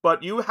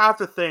 But you have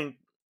to think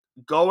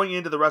going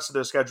into the rest of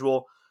their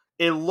schedule,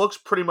 it looks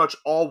pretty much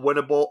all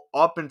winnable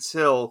up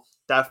until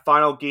that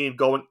final game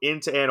going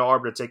into Ann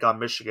Arbor to take on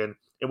Michigan,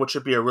 in which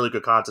should be a really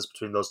good contest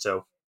between those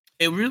two.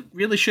 It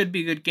really should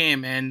be a good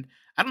game, and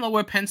I don't know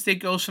where Penn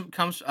State goes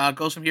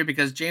from here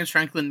because James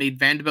Franklin made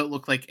Vanderbilt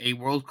look like a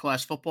world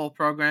class football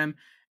program,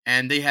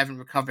 and they haven't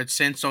recovered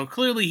since. So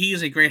clearly, he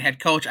is a great head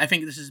coach. I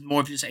think this is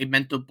more of just a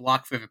mental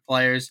block for the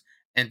players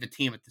and the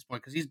team at this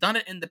point because he's done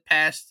it in the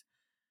past,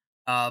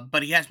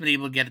 but he hasn't been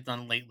able to get it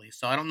done lately.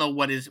 So I don't know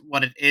what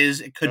it is.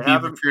 It They could be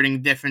haven't,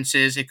 recruiting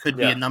differences. It could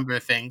be a yeah. number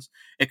of things.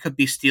 It could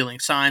be stealing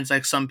signs,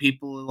 like some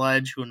people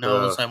allege. Who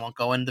knows? I won't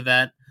go into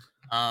that.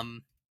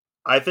 Um,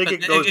 I think but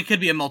it goes. it could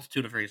be a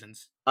multitude of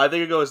reasons. I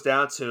think it goes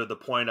down to the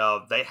point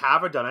of they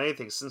haven't done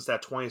anything since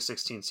that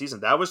 2016 season.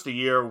 That was the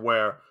year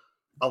where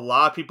a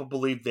lot of people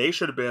believed they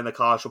should have been in the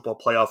college football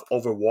playoff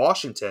over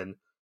Washington,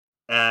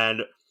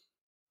 and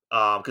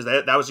because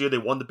that was the year they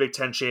won the Big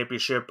Ten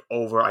championship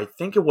over. I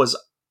think it was.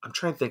 I'm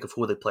trying to think of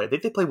who they played. I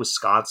think they played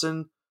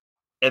Wisconsin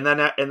in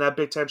that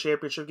Big Ten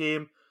championship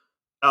game.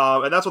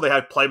 And that's when they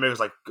had playmakers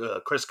like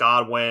Chris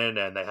Godwin,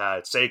 and they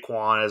had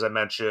Saquon, as I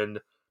mentioned.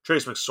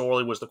 Trace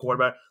McSorley was the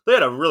quarterback. They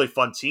had a really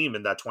fun team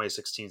in that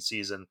 2016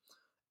 season,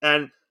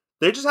 and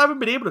they just haven't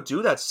been able to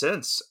do that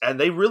since.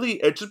 And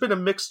it's just been a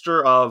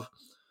mixture of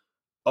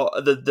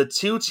the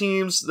two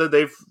teams that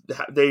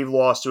they've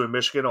lost to in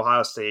Michigan,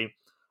 Ohio State,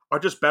 are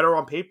just better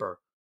on paper,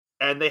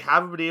 and they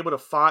haven't been able to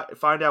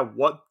find out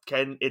what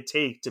can it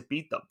take to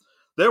beat them.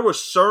 There were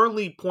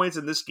certainly points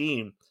in this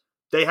game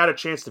they had a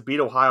chance to beat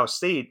Ohio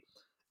State,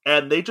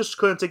 and they just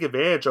couldn't take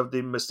advantage of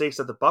the mistakes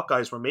that the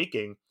Buckeyes were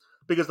making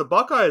because the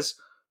Buckeyes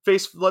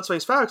let's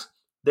face facts,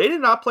 they did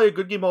not play a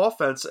good game of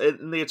offense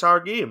in the entire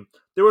game.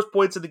 There was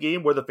points in the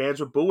game where the fans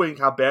were booing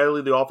how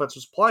badly the offense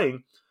was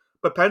playing,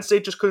 but Penn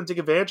State just couldn't take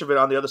advantage of it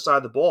on the other side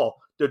of the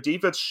ball. Their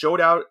defense showed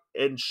out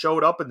and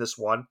showed up in this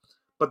one,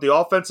 but the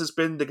offense has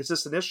been the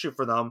consistent issue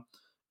for them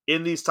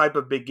in these type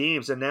of big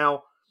games, and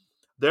now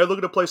they're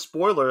looking to play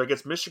spoiler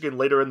against Michigan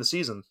later in the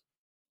season.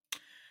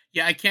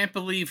 Yeah, I can't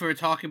believe we're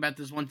talking about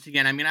this once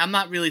again. I mean, I'm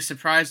not really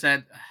surprised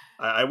that.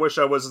 I wish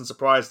I wasn't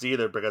surprised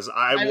either because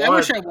I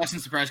wish I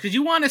wasn't surprised because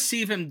you want to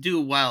see him do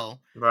well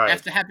right.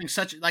 after having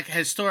such like a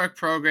historic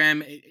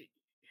program.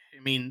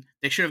 I mean,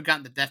 they should have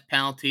gotten the death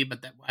penalty,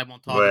 but I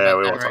won't talk Well, about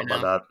we that won't talk right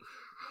about now. that.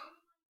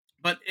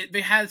 But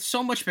they had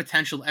so much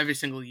potential every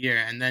single year,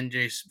 and then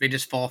they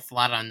just fall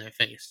flat on their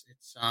face.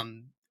 It's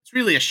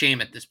really a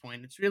shame at this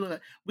point. It's really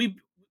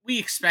we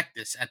expect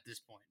this at this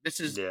point.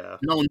 This is Yeah.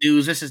 no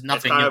news. This is It's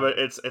nothing kind new. of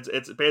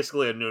it's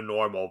basically a new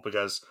normal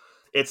because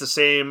it's the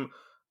same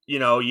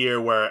year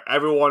where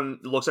everyone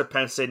looks at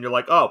Penn State and you're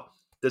like, oh,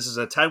 this is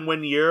a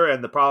 10-win year,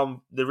 and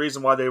the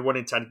reason why they're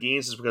winning 10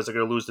 games is because they're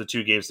going to lose the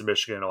 2 games to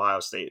Michigan and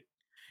Ohio State.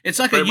 It's That's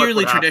like a pretty much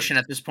yearly what tradition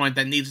happens. at this point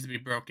that needs to be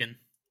broken.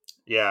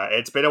 Yeah,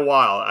 it's been a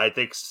while. I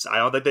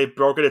don't think they've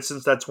broken it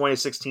since that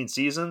 2016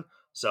 season.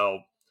 So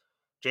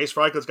Jace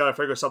Franklin's got to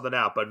figure something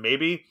out, but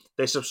maybe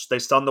they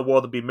stun the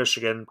world to beat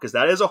Michigan because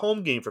that is a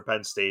home game for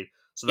Penn State.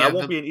 So Yeah, that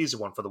won't be an easy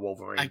one for the I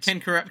Wolverines.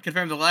 can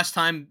confirm the last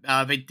time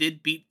they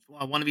did beat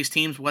one of these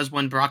teams was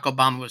when Barack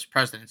Obama was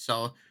president.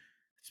 So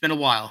it's been a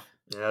while.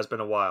 Yeah, it's been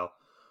a while.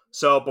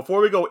 So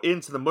before we go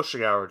into the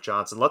Mushing Hour,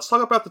 Johnson, let's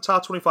talk about the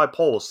top 25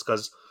 polls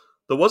because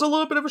there was a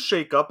little bit of a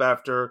shakeup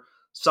after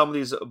some of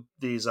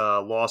these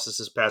losses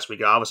this past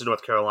week. Obviously,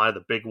 North Carolina,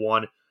 the big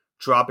one,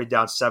 dropping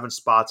down 7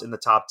 spots in the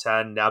top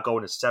 10, now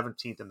going to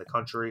 17th in the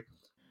country.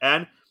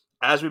 And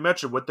as we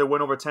mentioned, with their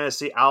win over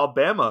Tennessee,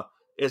 Alabama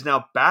is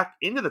now back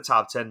into the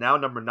top 10, now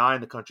number 9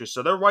 in the country.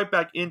 So they're right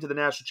back into the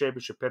national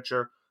championship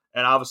picture.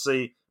 And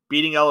obviously,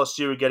 beating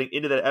LSU and getting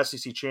into that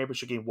SEC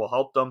championship game will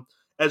help them,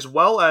 as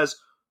well as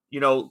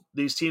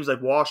these teams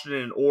like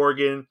Washington and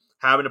Oregon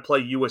having to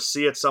play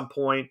USC at some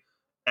point,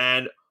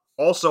 and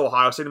also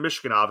Ohio State and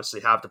Michigan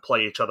obviously have to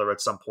play each other at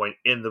some point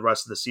in the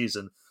rest of the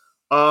season.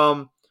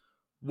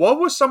 What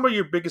was some of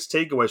your biggest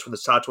takeaways from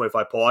this top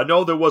 25 poll? I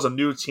know there was a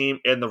new team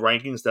in the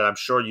rankings that I'm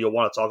sure you'll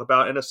want to talk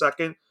about in a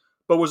second,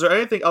 but was there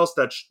anything else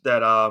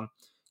that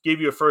gave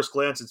you a first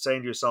glance and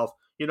saying to yourself,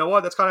 you know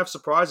what, that's kind of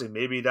surprising.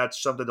 Maybe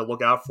that's something to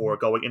look out for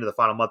going into the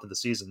final month of the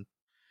season.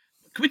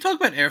 Can we talk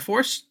about Air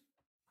Force?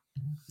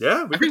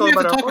 Yeah, we I could think we talk have to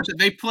about Air talk about Force. that.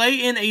 They play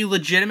in a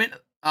legitimate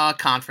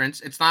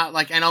conference. It's not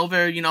like and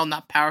over,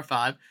 not Power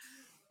Five,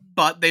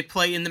 but they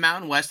play in the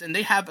Mountain West, and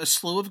they have a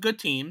slew of good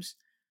teams.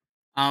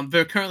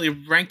 They're currently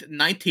ranked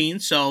 19,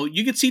 so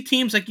you could see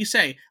teams like you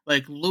say,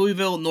 like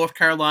Louisville, North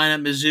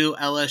Carolina, Mizzou,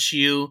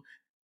 LSU,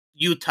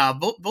 Utah.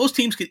 Those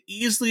teams could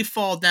easily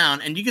fall down,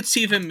 and you could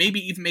see them maybe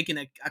even making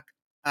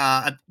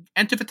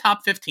enter the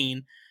top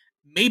 15,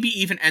 maybe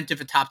even enter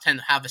the top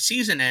 10 how the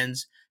season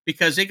ends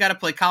because they got to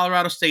play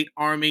Colorado State,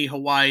 Army,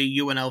 Hawaii,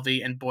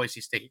 UNLV, and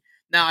Boise State.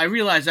 Now I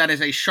realize that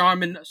is a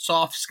Charmin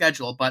soft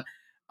schedule, but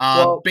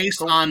Well, based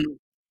for on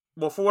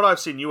for what I've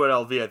seen,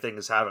 UNLV I think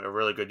is having a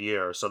really good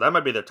year, so that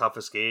might be their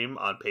toughest game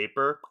on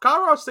paper.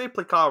 Colorado State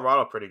played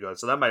Colorado pretty good,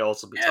 so that might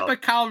also be yeah, tough.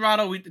 but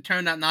Colorado we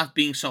turned out not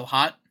being so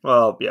hot,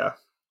 Well, yeah,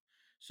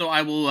 so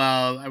I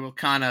will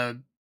kind of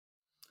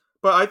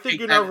but I think take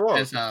you're that not wrong.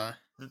 as a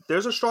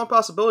There's a strong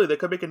possibility they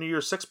could make a New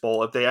Year's Six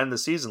bowl if they end the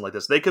season like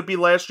this. They could be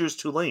last year's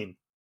Tulane.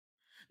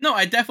 No,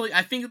 I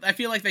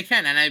feel like they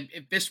can, and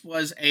if this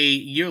was a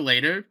year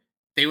later,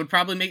 they would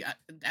probably make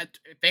that.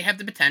 They have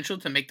the potential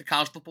to make the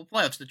college football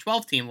playoffs, the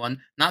 12-team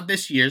one, not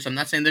this year's. I'm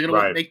not saying they're going to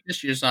Right. make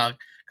this year's college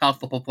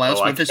football Oh, playoffs,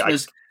 but if this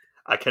was,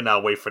 I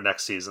cannot wait for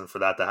next season for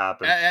that to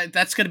happen.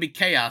 that's going to be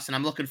chaos, and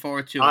I'm looking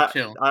forward to it I,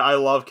 too. I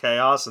love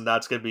chaos, and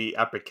that's going to be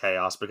epic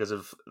chaos because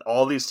of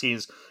all these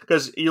teams.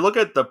 Because you look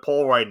at the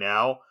poll right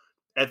now,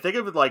 and think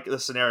of it like the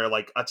scenario: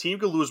 like a team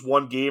could lose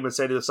one game and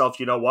say to themselves,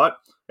 "You know what?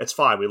 It's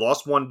fine. We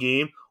lost one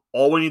game.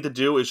 All we need to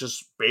do is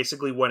just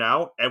basically win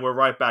out, and we're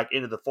right back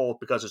into the fold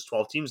because there's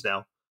 12 teams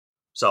now."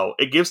 So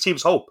it gives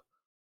teams hope.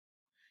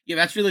 Yeah,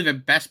 that's really the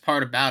best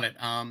part about it.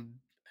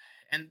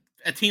 And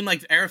a team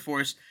like the Air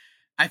Force,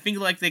 I think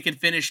like they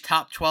could finish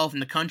top 12 in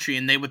the country,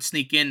 and they would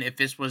sneak in if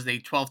this was a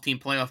 12-team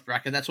playoff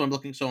bracket. That's what I'm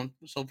looking so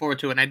forward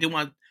to. And I do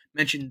want to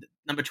mention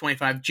number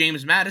 25,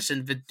 James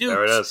Madison, the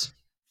There it Dukes, is.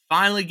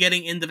 finally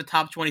getting into the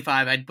top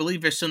 25. I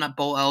believe they're still not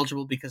bowl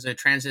eligible because they're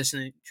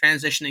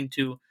transitioning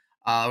to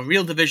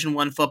real Division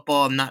One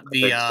football, I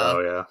think so.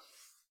 Yeah.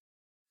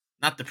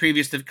 not the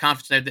previous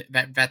conference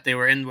that they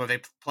were in, where they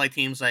play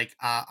teams like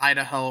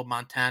Idaho,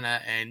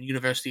 Montana, and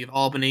University of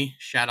Albany.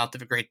 Shout out to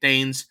the Great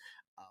Danes.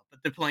 But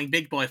they're playing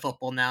big boy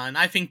football now, and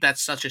I think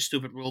that's such a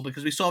stupid rule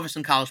because we saw this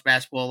in college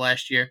basketball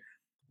last year,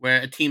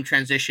 where a team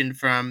transitioned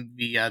from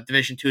the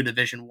Division Two to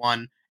Division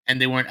One,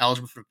 and they weren't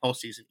eligible for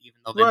postseason, even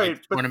though they made Right,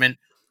 the tournament.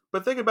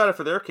 but think about it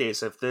for their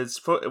case. If this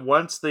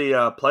once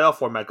the playoff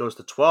format goes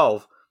to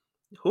 12,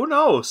 who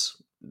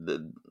knows?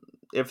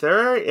 If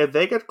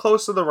they get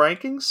close to the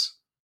rankings,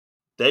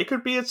 they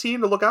could be a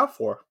team to look out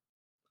for.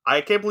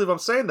 I can't believe I'm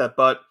saying that,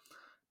 but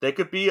they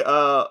could be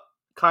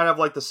kind of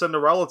like the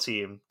Cinderella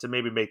team to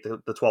maybe make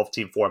the 12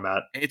 team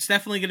format. It's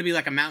definitely going to be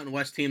like a Mountain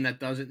West team that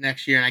does it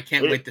next year, and I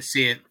can't It wait to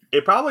see it.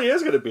 it probably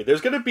is going to be.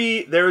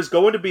 There is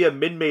going to be a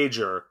mid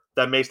major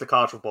that makes the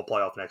college football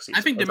playoff next I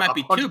season. think there It's might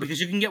be two 100% because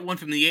you can get one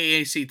from the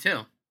AAC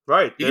too.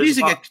 right. You could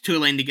easily get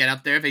Tulane to get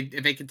up there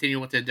if they continue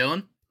what they're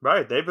doing.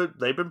 Right, they've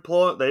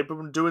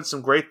been doing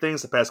some great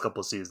things the past couple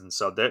of seasons,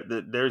 so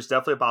there's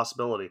definitely a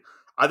possibility.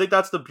 I think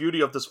that's the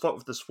beauty of this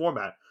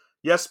format.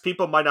 Yes,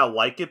 people might not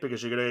like it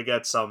because you're going to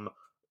get some,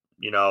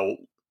 you know,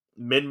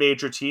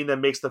 mid-major team that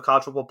makes the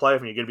college football playoff,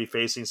 and you're going to be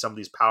facing some of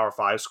these Power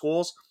Five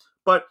schools.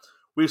 But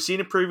we've seen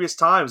in previous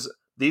times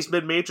these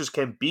mid-majors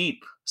can beat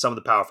some of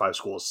the Power Five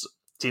schools.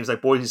 Teams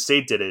like Boise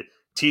State did it.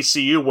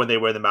 TCU when they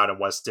were in the Mountain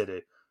West did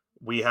it.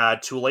 We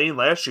had Tulane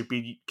last year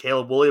beat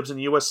Caleb Williams and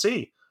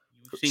USC.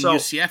 You've seen So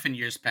UCF in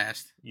years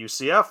past,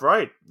 UCF,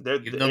 right?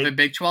 even though they're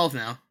Big 12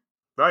 now.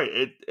 Right.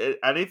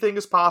 Anything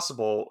is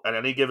possible at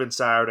any given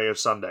Saturday or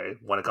Sunday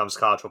when it comes to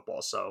college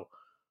football. So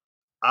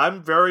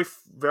I'm very,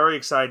 very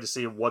excited to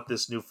see what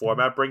this new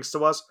format brings to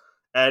us.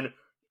 And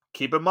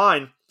keep in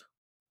mind,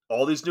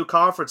 all these new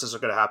conferences are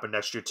going to happen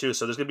next year too.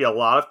 So there's going to be a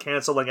lot of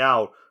canceling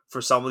out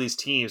for some of these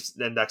teams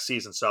in next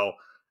season. So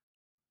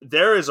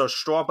there is a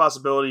strong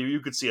possibility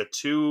you could see a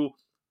two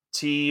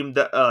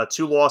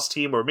loss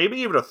team, or maybe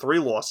even a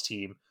 3-loss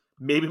team,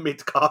 maybe make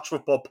the college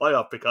football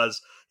playoff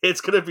because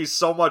it's going to be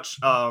so much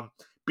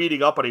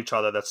beating up on each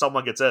other that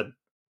someone gets in.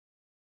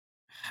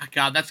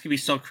 God, that's gonna be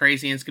so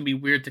crazy, and it's gonna be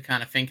weird to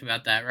kind of think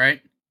about that, right?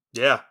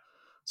 Yeah,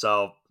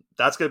 so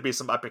that's going to be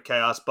some epic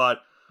chaos. But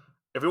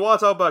if we want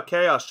to talk about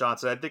chaos,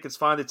 Johnson, I think it's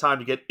finally time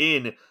to get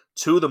in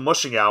to the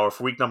Mushing Hour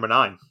for week number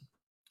 9.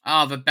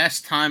 Oh, the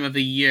best time of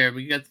the year.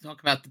 We got to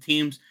talk about the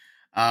teams.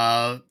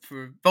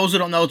 For those who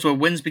don't know, it's where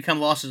wins become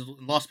losses,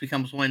 loss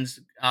becomes wins.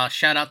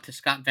 Shout out to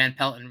Scott Van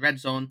Pelt in Red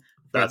Zone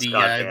for That's the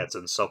Scott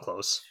Hansen, so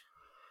close.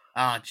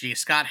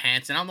 Scott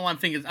Hansen. I don't know what I'm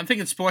thinking. I'm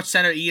thinking Sports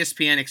Center,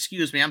 ESPN.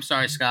 Excuse me. I'm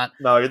sorry, Scott.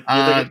 No,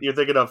 Uh, you're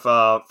thinking of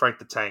Frank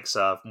the Tank's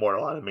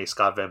Mortal Enemy,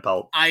 Scott Van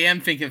Pelt. I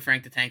am thinking of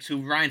Frank the Tanks,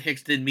 who Ryan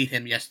Hicks did meet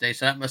him yesterday,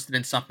 so that must have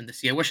been something to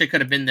see. I wish I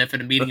could have been there for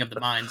the meeting of the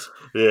minds.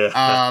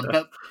 Yeah.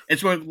 But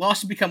it's where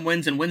losses become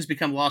wins and wins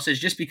become losses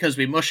just because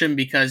we mush them.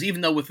 Because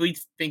even though if we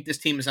think this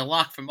team is a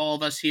lock from all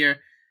of us here,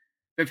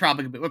 we're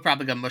probably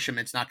gonna mush them.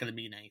 It's not gonna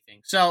mean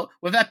anything. So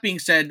with that being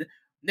said,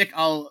 Nick,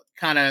 I'll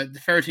kind of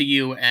defer to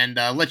you and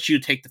let you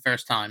take the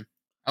first time.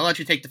 I'll let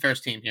you take the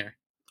first team here.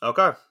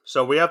 Okay,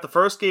 so we have the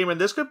first game, and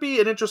this could be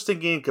an interesting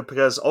game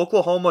because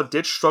Oklahoma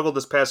did struggle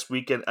this past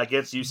weekend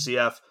against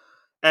UCF,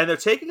 and they're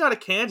taking on a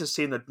Kansas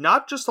team that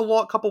not just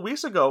couple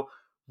weeks ago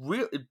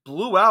really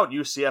blew out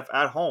UCF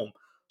at home.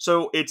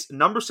 So it's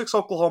number 6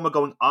 Oklahoma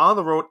going on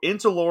the road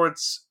into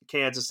Lawrence,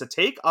 Kansas to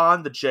take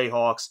on the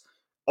Jayhawks.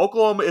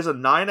 Oklahoma is a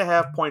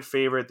 9.5 point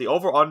favorite. The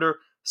over under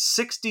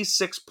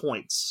 66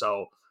 points.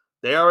 So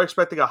they are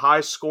expecting a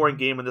high scoring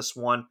game in this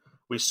one.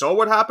 We saw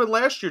what happened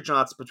last year,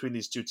 Johnson, between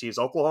these two teams.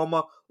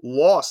 Oklahoma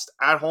lost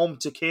at home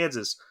to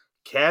Kansas.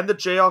 Can the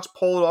Jayhawks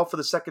pull it off for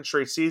the second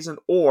straight season,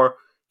 or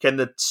can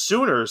the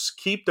Sooners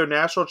keep their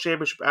national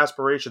championship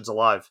aspirations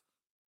alive?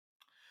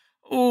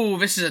 Ooh,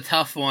 this is a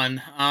tough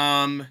one.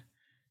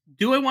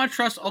 Do I want to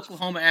trust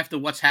Oklahoma after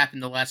what's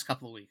happened the last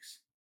couple of weeks?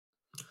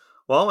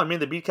 Well, I mean,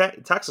 they beat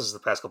Texas the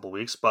past couple of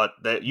weeks, but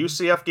the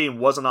UCF game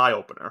was an eye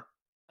opener.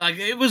 Like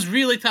it was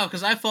really tough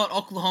because I thought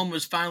Oklahoma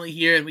was finally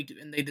here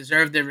and they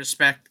deserved their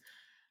respect.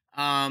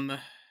 Um,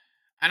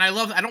 and I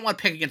don't want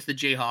to pick against the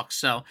Jayhawks,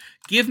 so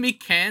give me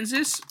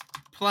Kansas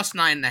plus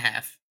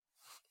 9.5.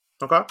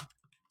 Okay.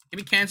 Give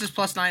me Kansas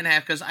plus 9.5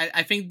 because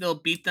I think they'll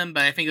beat them,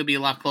 but I think it'll be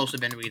a lot closer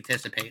than we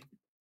anticipate.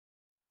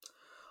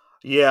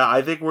 Yeah,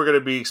 I think we're going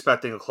to be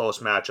expecting a close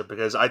matchup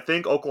because I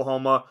think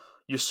Oklahoma,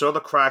 you saw the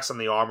cracks on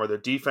the armor. Their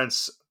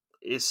defense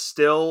is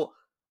still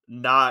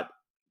not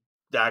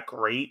that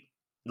great.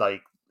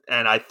 Like,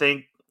 and I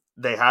think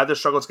they had their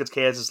struggles against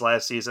Kansas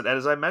last season. And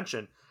as I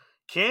mentioned,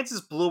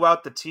 Kansas blew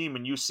out the team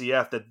in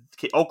UCF that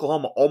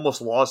Oklahoma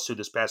almost lost to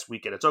this past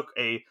weekend. It took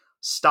a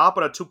stop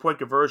and a 2 point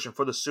conversion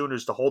for the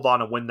Sooners to hold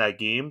on and win that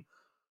game.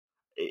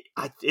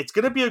 It's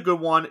going to be a good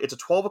one. It's a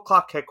 12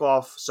 o'clock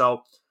kickoff,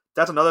 so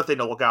that's another thing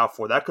to look out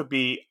for. That could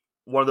be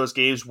one of those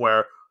games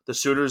where the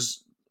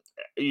Sooners,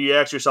 you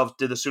ask yourself,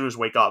 did the Sooners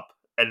wake up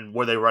and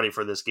were they ready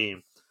for this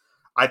game?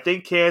 I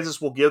think Kansas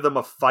will give them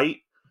a fight.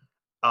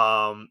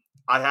 I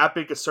have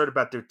been concerned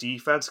about their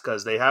defense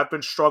because they have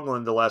been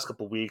struggling the last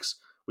couple of weeks.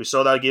 We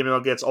saw that game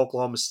against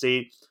Oklahoma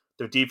State.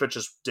 Their defense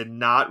just did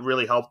not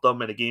really help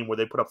them in a game where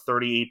they put up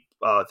 38.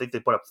 I think they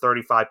put up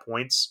 35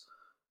 points,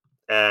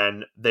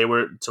 and they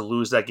were to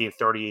lose that game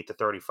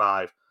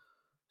 38-35.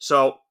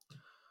 So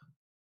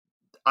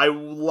I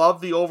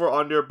love the over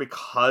under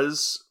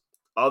because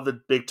of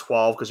the Big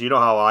 12, because you know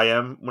how I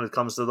am when it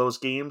comes to those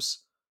games.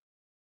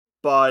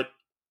 But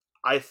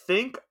I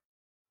think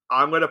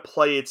I'm going to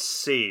play it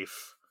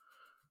safe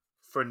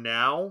for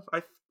now.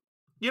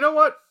 You know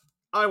what?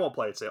 I won't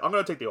play it safe. I'm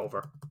going to take the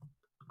over.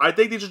 I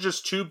think these are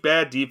just two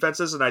bad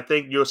defenses, and I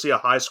think you'll see a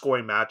high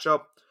scoring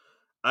matchup.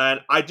 And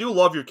I do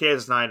love your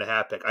Kansas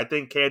 9.5 pick. I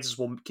think Kansas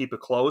will keep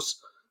it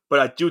close, but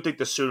I do think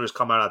the Sooners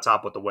come out on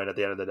top with the win at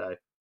the end of the day.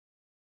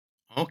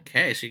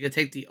 Okay, so you're gonna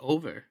take the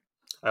over.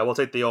 I will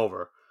take the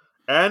over.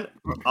 And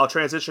I'll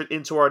transition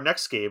into our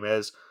next game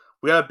as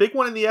we got a big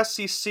one in the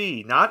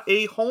SEC. Not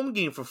a home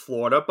game for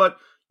Florida, but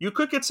you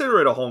could consider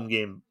it a home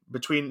game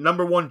between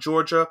number 1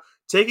 Georgia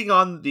taking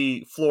on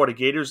the Florida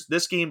Gators.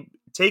 This game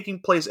taking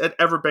place at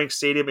Everbank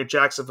Stadium in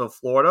Jacksonville,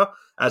 Florida,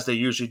 as they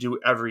usually do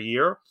every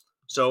year.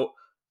 So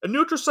a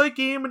neutral site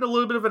game in a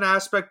little bit of an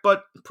aspect,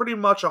 but pretty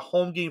much a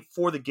home game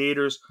for the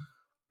Gators.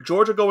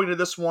 Georgia going into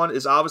this one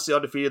is obviously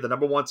undefeated, the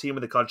number 1 team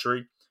in the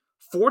country.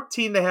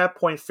 14.5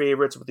 point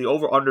favorites with the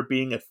over-under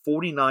being at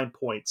 49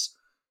 points.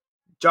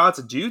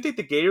 Johnson, do you think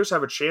the Gators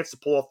have a chance to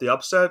pull off the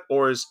upset,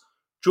 or is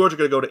Georgia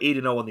going to go to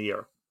 8-0 in the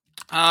year?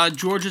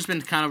 Georgia's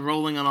been kind of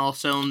rolling on all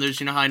cylinders.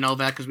 You know how I know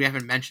that because we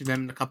haven't mentioned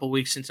them in a couple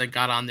weeks since I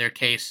got on their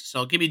case.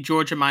 So give me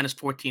Georgia minus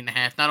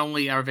 14.5. Not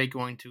only are they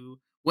going to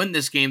win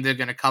this game, they're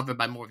going to cover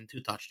by more than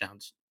 2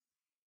 touchdowns.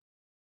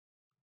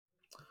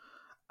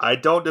 I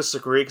don't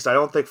disagree because I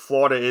don't think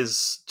Florida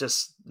is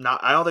just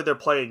not. I don't think they're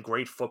playing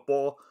great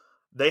football.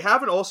 They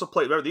haven't also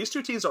played. Remember, these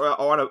two teams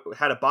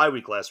had a bye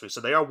week last week,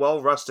 so they are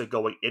well rested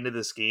going into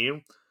this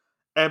game.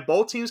 And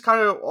both teams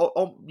kind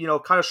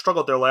of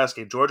struggled their last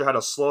game. Georgia had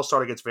a slow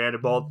start against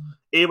Vanderbilt,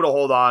 able to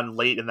hold on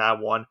late in that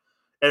one,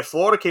 and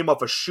Florida came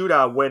off a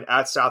shootout win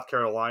at South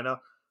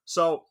Carolina.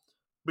 So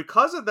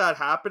because of that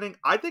happening,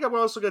 I think I'm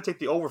also going to take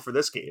the over for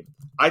this game.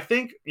 I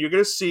think you're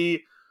going to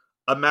see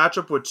a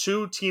matchup where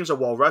two teams are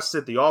well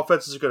rested. The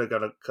offense is going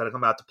to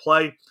come out to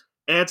play,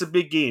 and it's a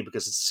big game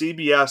because it's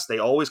CBS. They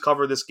always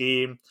cover this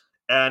game,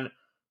 and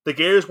the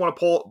Gators want to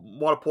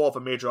pull off a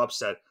major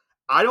upset.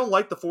 I don't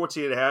like the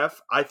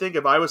 14.5. I think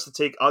if I was to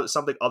take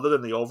something other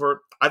than the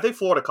over, I think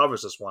Florida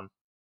covers this one.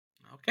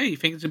 Okay, you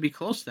think it's gonna be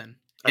close then?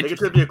 I think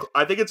it's Interesting.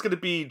 going to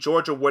be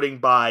Georgia winning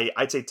by,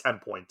 I'd say, 10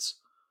 points.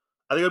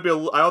 I think I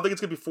don't think it's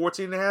going to be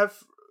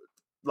 14.5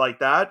 like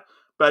that,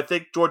 but I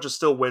think Georgia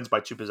still wins by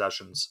 2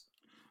 possessions.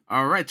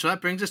 All right, so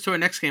that brings us to our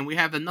next game. We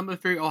have the number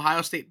 3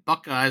 Ohio State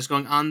Buckeyes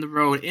going on the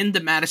road into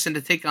Madison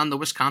to take on the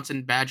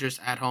Wisconsin Badgers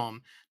at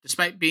home.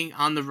 Despite being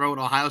on the road,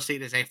 Ohio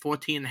State is a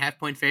 14.5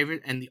 point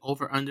favorite, and the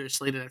over/under is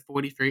slated at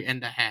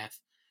 43.5.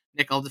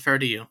 Nick, I'll defer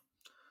to you.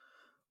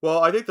 Well,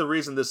 I think the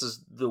reason this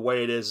is the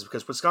way it is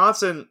because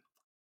Wisconsin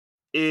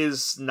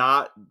is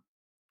not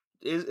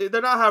is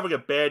they're not having a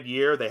bad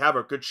year. They have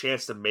a good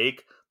chance to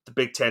make the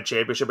Big Ten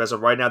championship. As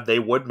of right now, they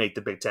would make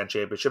the Big Ten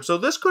championship. So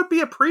this could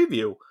be a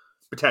preview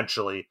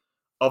potentially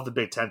of the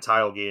Big Ten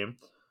title game.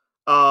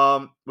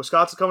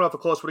 Wisconsin coming off a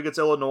close win against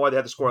Illinois. They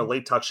had to score a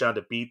late touchdown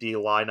to beat the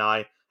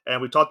Illini.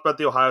 And we talked about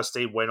the Ohio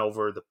State win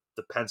over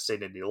the Penn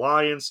State and the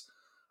Lions.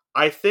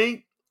 I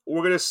think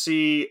we're going to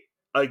see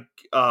a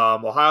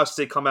Ohio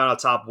State come out on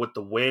top with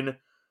the win.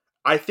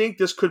 I think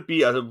this could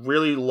be a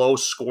really low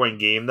scoring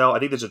game, though. I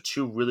think there's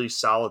two really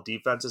solid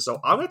defenses. So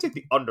I'm going to take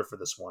the under for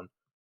this one.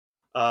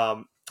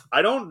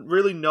 I don't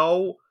really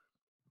know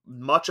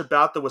much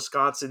about the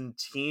Wisconsin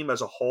team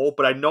as a whole,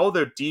 but I know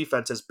their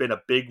defense has been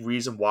a big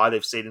reason why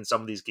they've stayed in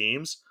some of these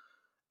games.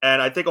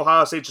 And I think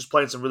Ohio State's just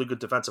playing some really good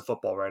defensive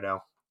football right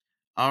now.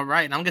 All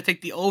right, and I'm going to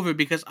take the over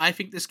because I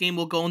think this game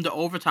will go into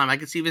overtime. I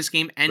could see this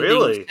game ending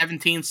Really?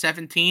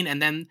 17-17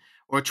 and then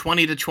or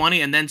 20-20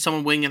 and then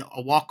someone winning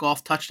a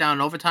walk-off touchdown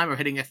in overtime or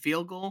hitting a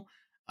field goal.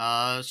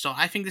 So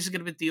I think this is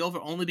going to be the over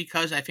only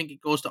because I think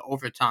it goes to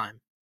overtime.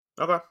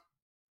 Okay.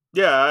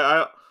 Yeah,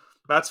 I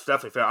that's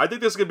definitely fair. I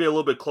think this is going to be a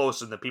little bit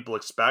closer than people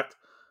expect,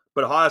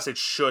 but Ohio State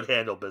should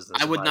handle business,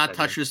 I in would my not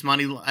touch opinion. this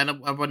money.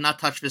 I would not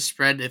touch this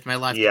spread if my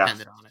life Yeah.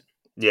 depended on it.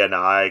 Yeah, no,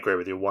 I agree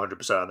with you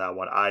 100% on that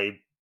one.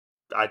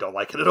 I don't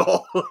like it at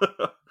all.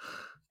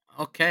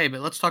 Okay, but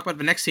let's talk about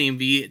the next team,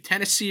 the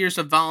Tennesseers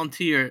of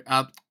Volunteer.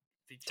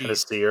 Geez,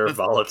 Tennessee or the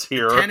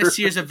volunteer.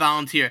 Tennesseers of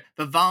Volunteer.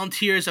 The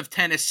Volunteers of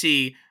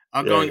Tennessee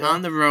are There you going go.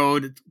 on the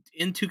road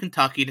into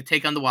Kentucky to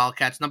take on the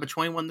Wildcats, number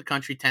 21 in the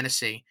country,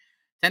 Tennessee.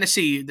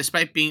 Tennessee,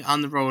 despite being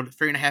on the road,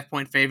 3.5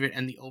 point favorite,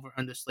 and the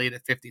over/under slate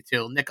at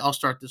 52. Nick, I'll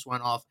start this one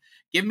off.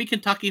 Give me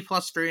Kentucky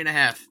plus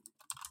 3.5.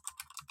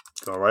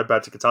 Going right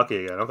back to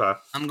Kentucky again. Okay.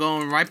 I'm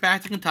going right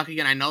back to Kentucky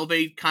again. I know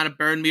they kind of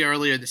burned me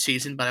earlier this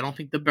season, but I don't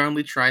think they'll burn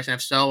me twice, and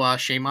if so,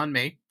 shame on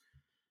me.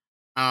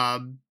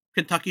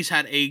 Kentucky's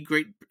had a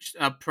great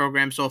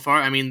program so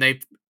far. I mean,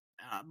 they've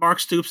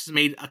Mark Stoops has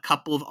made a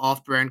couple of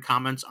off-brand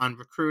comments on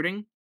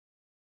recruiting,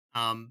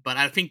 but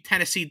I think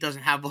Tennessee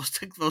doesn't have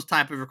those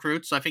type of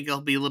recruits, so I think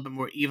it'll be a little bit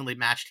more evenly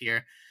matched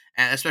here,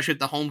 and especially with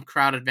the home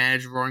crowd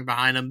advantage roaring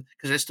behind them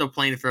because they're still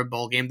playing for a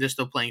bowl game. They're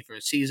still playing for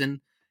a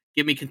season.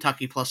 Give me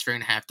Kentucky plus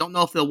 3.5. Don't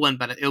know if they'll win,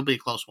 but it'll be a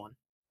close one.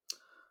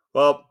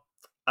 Well,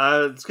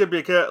 it's going to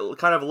be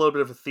kind of a little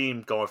bit of a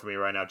theme going for me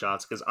right now,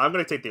 Johnson, because I'm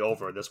going to take the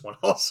over in this one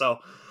also.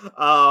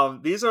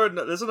 This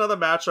is another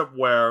matchup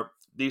where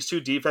these two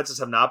defenses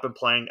have not been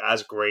playing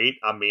as great.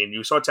 I mean,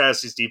 you saw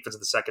Tennessee's defense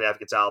in the second half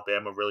against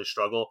Alabama really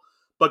struggle,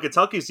 but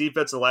Kentucky's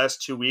defense in the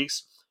last 2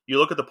 weeks, you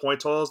look at the point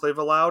totals they've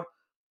allowed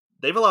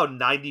they've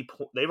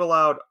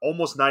allowed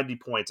almost 90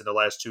 points in the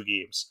last two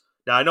games.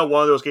 Now I know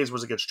one of those games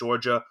was against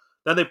Georgia.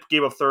 Then they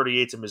gave up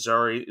 38 to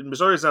Missouri.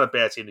 Missouri's not a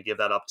bad team to give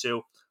that up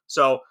to.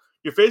 So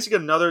you're facing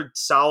another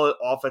solid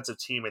offensive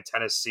team in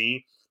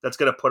Tennessee that's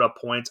going to put up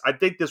points. I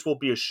think this will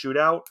be a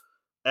shootout,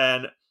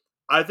 and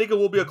I think it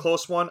will be a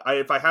close one.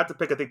 If I had to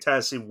pick, I think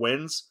Tennessee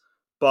wins,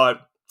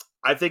 but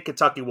I think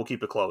Kentucky will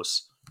keep it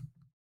close.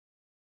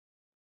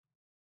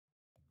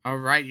 All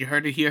right, you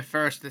heard it here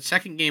first. The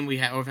second game we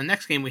have, or the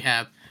next game we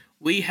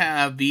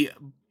have the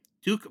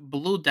Duke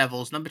Blue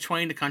Devils, number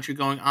 20 in the country,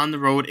 going on the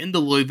road into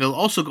Louisville,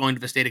 also going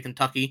to the state of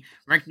Kentucky,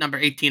 ranked number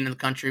 18 in the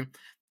country.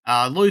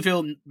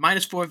 Louisville,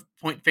 minus 4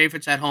 point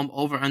favorites at home,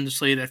 over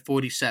underslated at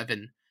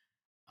 47.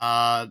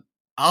 I'll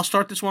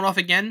start this one off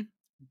again.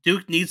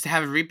 Duke needs to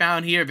have a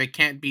rebound here. They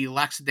can't be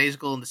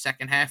lackadaisical in the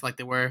second half like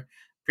they were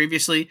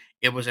previously.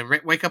 It was a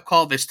wake-up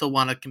call. They still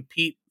want to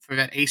compete for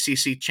that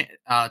ACC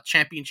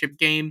championship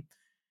game.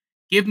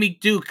 Give me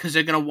Duke because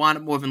they're going to want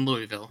it more than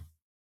Louisville.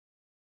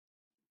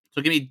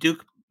 So give me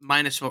Duke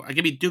minus 4.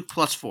 Give me Duke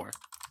plus 4.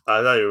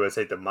 I thought you were going to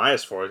take the -4. I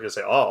was going to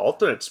say,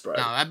 alternate No, spread.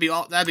 that'd be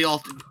all. That'd be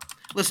all.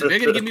 Listen, they're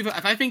gonna give me.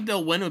 If I think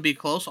they'll win, it would be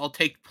close. I'll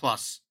take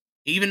plus.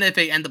 Even if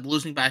they end up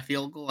losing by a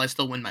field goal, I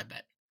still win my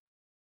bet.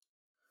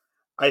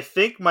 I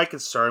think my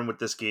concern with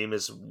this game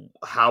is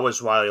how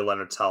is Riley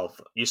Leonard's health.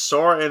 You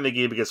saw in the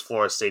game against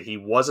Florida State, he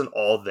wasn't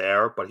all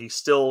there, but he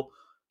still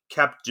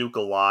kept Duke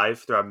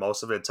alive throughout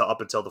most of it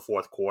up until the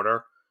fourth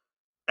quarter.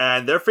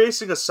 And they're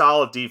facing a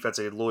solid defense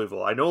in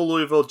Louisville. I know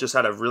Louisville just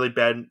had a really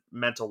bad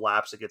mental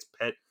lapse against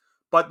Pitt,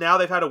 but now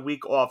they've had a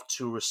week off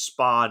to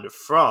respond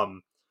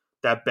from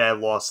that bad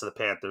loss to the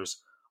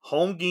Panthers.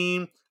 Home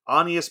game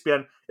on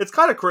ESPN. It's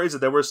kind of crazy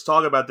that we're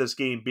talking about this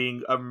game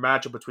being a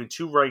matchup between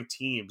two ranked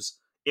teams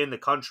in the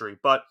country,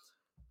 but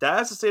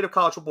that's the state of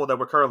college football that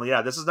we're currently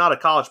at. This is not a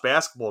college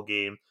basketball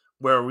game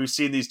where we've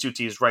seen these two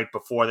teams ranked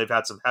before. They've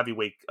had some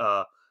heavyweight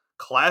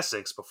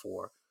classics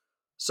before.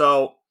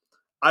 So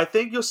I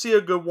think you'll see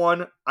a good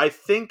one. I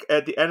think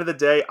at the end of the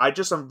day,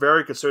 I'm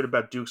very concerned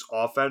about Duke's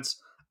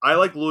offense. I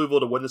like Louisville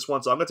to win this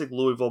one, so I'm going to take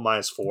Louisville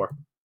 -4.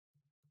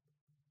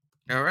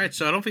 All right,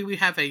 so I don't think we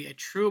have a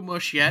true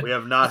mush yet. We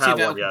have not Let's see if had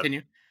that one will yet.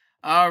 continue.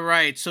 All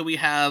right, so we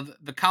have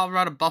the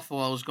Colorado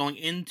Buffaloes going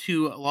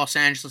into Los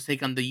Angeles to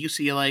take on the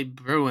UCLA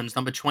Bruins,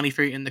 number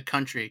 23 in the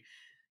country.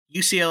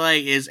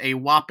 UCLA is a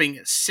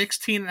whopping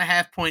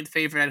 16.5 point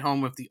favorite at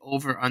home with the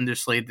over/under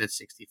slated at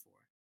 64.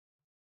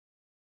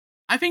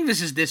 I think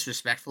this is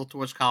disrespectful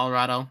towards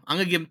Colorado. I'm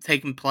gonna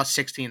take them plus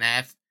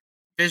 16.5.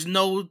 There's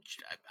no,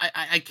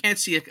 I can't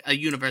see a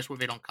universe where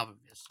they don't cover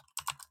this.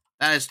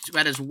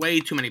 That is way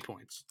too many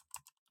points.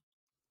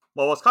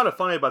 Well, what's kind of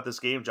funny about this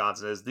game,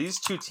 Johnson, is these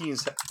two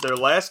teams, their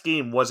last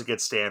game was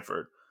against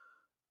Stanford.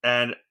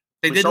 And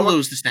They we did saw what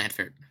lose to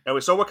Stanford.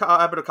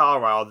 happened to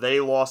Colorado. They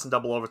lost in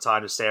double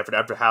overtime to Stanford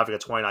after having a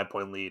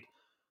 29-point lead.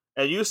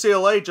 And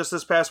UCLA just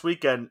this past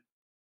weekend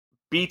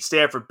beat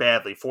Stanford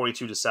badly,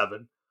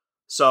 42-7.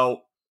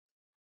 So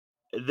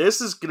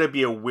this is going to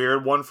be a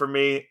weird one for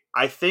me.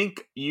 I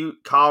think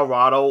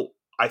Colorado,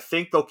 I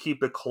think they'll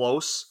keep it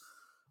close.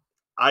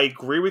 I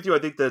agree with you. I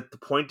think that the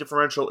point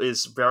differential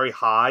is very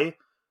high.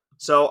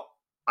 So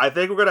I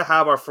think we're going to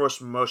have our first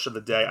promotion of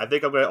the day. I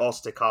think I'm going to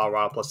also take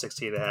Colorado plus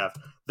 16.5.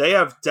 They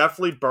have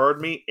definitely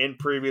burned me in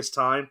previous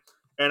time,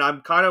 and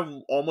I'm kind of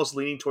almost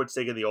leaning towards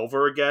taking the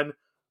over again.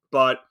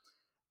 But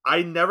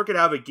I never can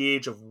have a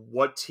gauge of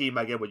what team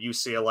I get with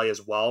UCLA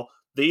as well.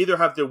 They either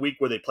have their week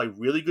where they play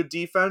really good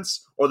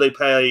defense or they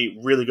play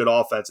really good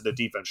offense and their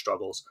defense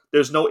struggles.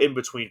 There's no in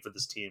between for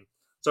this team.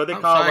 So I think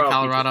Oh, sorry, Colorado keeps it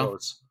Colorado.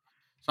 close.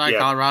 Sorry, Yeah,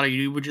 Colorado.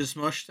 You were just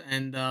mushed,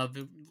 and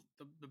the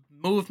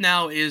move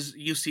now is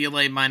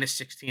UCLA minus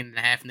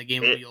 16.5, and the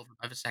game will it be over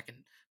by the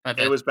second by it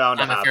the was bound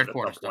to time the happen third at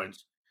quarter some point.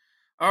 starts.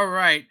 All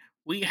right,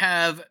 we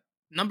have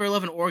number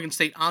 11 Oregon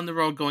State on the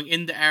road going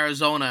into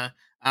Arizona.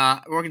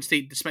 Oregon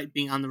State, despite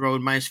being on the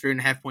road, minus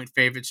 3.5 point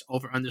favorites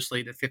over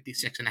underslate at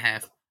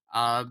 56.5.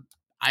 Uh,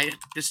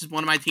 this is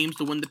one of my teams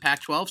to win the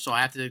Pac-12, so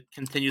I have to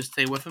continue to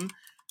stay with them.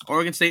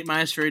 Oregon State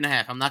minus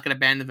 3.5. I'm not going to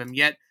abandon them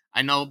yet.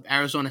 I know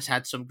Arizona's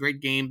had some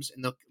great games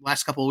in the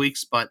last couple of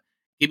weeks, but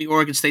give me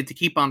Oregon State to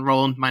keep on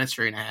rolling minus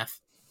 3.5.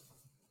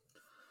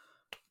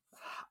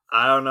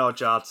 I don't know,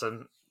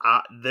 Johnson.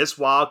 This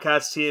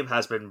Wildcats team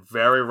has been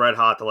very red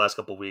hot the last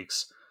couple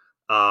weeks.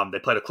 They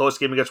played a close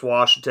game against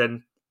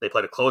Washington. They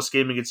played a close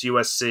game against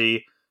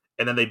USC,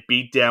 and then they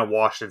beat down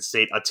Washington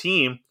State, a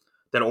team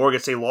that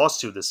Oregon State lost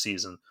to this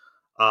season.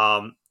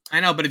 Um, I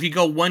know, but if you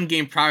go one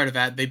game prior to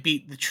that, they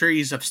beat the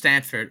trees of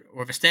Stanford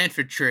or the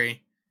Stanford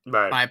tree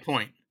right, by a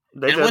point,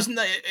 they and it did. wasn't.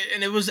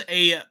 And it was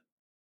a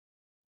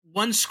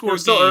one It score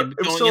was still game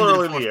it was going still into the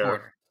early in the fourth year.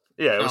 quarter.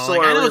 Yeah, it was So, still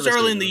like, I know early in it's the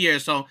early in the season. year,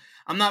 so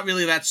I'm not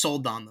really that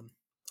sold on them.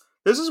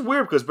 This is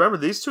weird because remember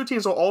these two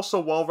teams are also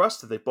well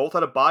rested. They both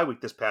had a bye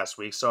week this past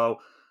week, so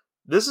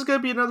this is going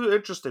to be another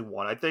interesting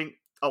one. I think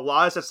a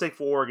lot is at stake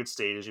for Oregon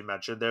State, as you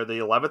mentioned. They're the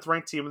 11th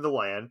ranked team in the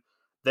land.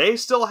 They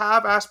still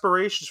have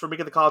aspirations for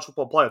making the college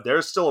football playoff.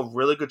 There's still a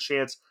really good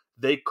chance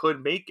they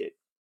could make it,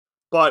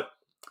 but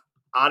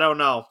I don't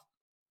know.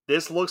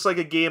 This looks like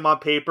a game on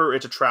paper.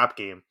 It's a trap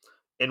game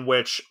in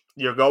which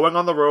you're going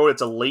on the road.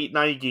 It's a late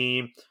night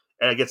game,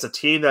 and against a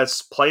team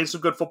that's playing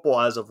some good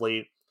football as of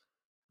late.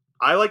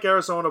 I like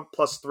Arizona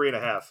plus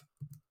 3.5.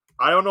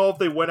 I don't know if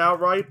they win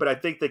outright, but I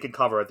think they can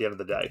cover at the end of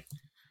the day.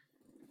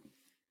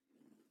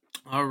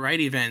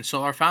 Alrighty then.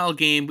 So our final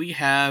game we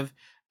have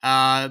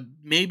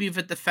maybe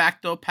the de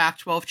facto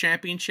Pac-12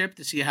 championship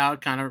to see how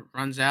it kind of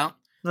runs out.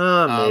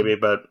 Maybe,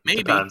 but it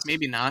Maybe, depends.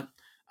 maybe not.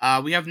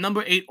 We have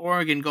number 8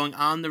 Oregon going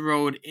on the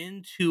road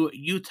into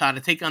Utah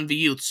to take on the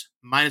Utes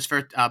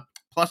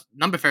plus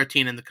number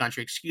 13 in the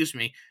country. Excuse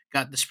me,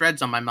 got the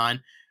spreads on my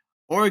mind.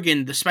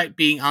 Oregon, despite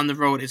being on the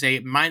road, is a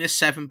minus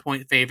 7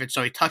 point favorite,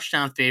 so a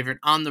touchdown favorite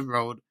on the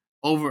road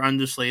over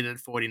underslated at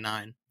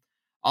 49.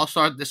 I'll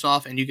start this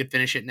off, and you can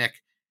finish it,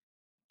 Nick.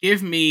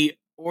 Give me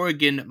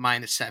Oregon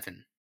minus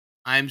 7.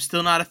 I'm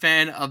still not a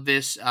fan of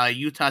this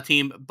Utah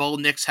team. Bo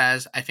Nix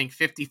has, I think,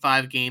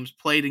 55 games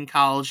played in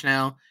college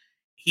now.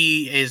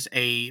 He is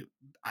to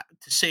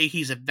say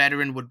he's a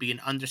veteran would be an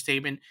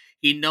understatement.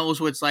 He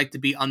knows what it's like to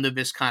be under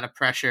this kind of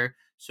pressure.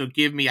 So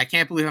give me, I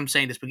can't believe I'm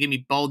saying this, but give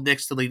me Bo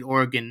Nix to lead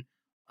Oregon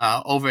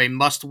over a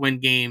must win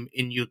game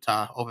in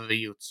Utah over the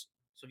Utes.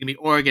 So give me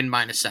Oregon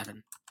minus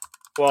 7.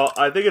 Well,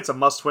 I think it's a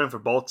must win for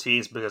both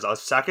teams because a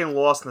second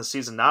loss in the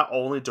season not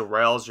only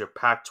derails your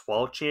Pac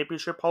 12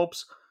 championship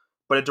hopes,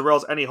 but it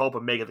derails any hope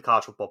of making the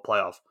college football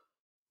playoff.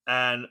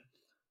 And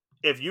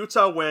if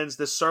Utah wins,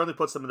 this certainly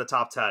puts them in the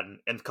top 10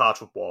 in college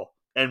football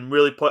and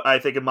really I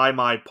think in my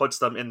mind, puts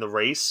them in the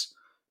race,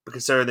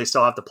 considering they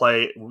still have to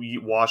play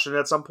Washington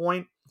at some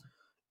point,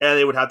 and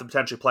they would have to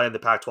potentially play in the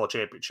Pac 12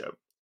 championship.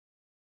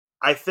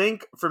 I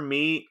think for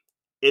me,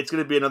 it's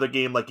going to be another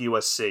game like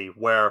USC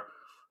where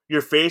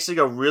you're facing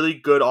a really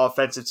good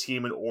offensive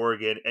team in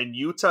Oregon, and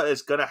Utah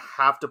is going to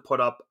have to put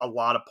up a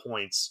lot of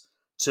points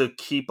to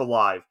keep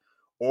alive.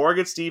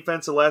 Oregon's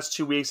defense the last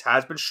 2 weeks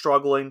has been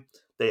struggling.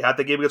 They had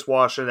the game against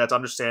Washington. That's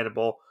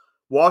understandable.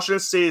 Washington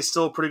State is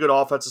still a pretty good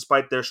offense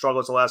despite their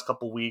struggles the last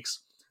couple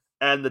weeks.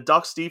 And the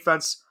Ducks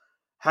defense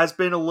has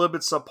been a little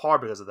bit subpar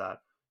because of that.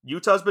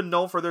 Utah's been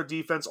known for their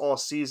defense all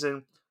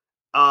season.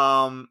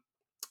 Um,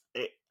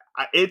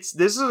 this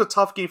is a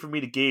tough game for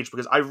me to gauge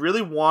because I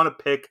really want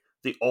to pick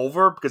the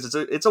over because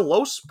it's a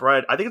low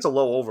spread. I think it's a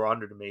low over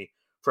under to me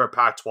for a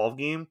Pac-12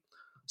 game.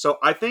 So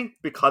I think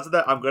because of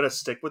that, I'm going to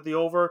stick with the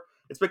over.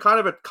 It's been kind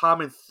of a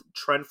common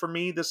trend for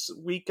me this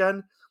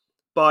weekend,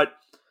 but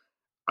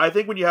I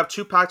think when you have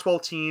two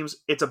Pac-12 teams,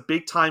 it's a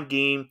big time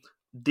game.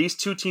 These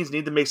two teams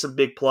need to make some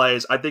big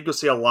plays. I think you'll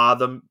see a lot of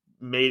them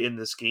made in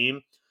this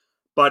game.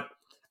 But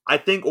I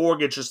think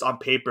Oregon's just on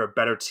paper a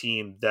better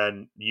team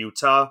than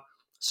Utah.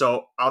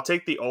 So I'll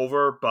take the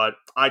over, but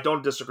I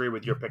don't disagree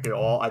with your pick at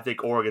all. I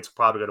think Oregon's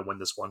probably going to win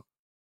this one.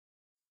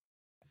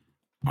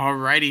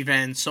 Alrighty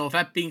then. So with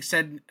that being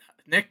said,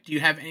 Nick, do you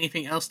have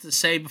anything else to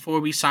say before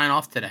we sign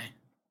off today?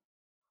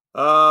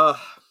 Uh,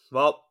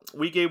 well,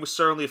 week 8 was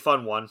certainly a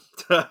fun one.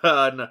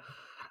 And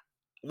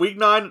week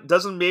 9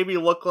 doesn't maybe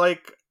look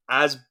like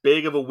as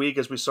big of a week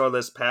as we saw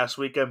this past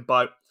weekend,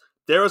 but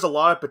there is a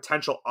lot of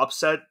potential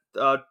upset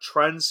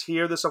trends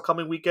here this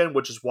upcoming weekend,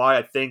 which is why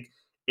I think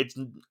it's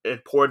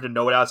important to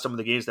note out some of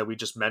the games that we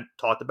just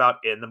talked about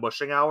in the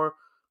Mushing Hour,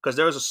 because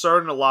there's a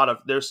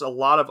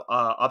lot of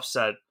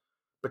upset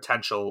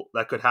potential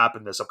that could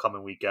happen this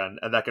upcoming weekend,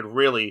 and that could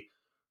really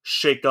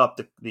shake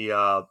up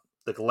the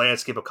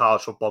landscape of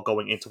college football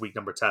going into week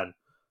number 10.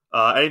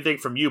 Anything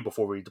from you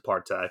before we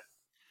depart today?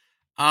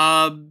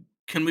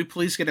 Can we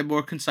please get a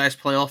more concise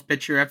playoff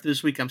picture after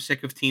this week? I'm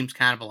sick of teams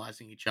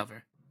cannibalizing each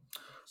other.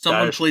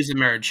 Someone please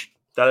emerge.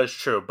 That is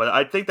true, but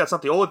I think that's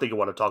not the only thing you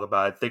want to talk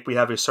about. I think we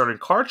have a certain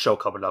card show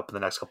coming up in the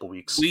next couple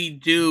weeks. We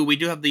do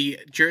have the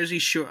the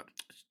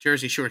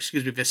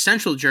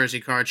Central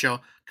Jersey Card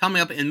Show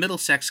coming up in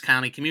Middlesex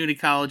County Community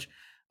College.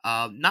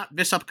 Not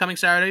this upcoming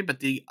Saturday, but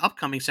the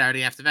upcoming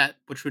Saturday after that,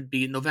 which would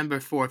be November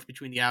 4th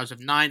between the hours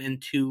of 9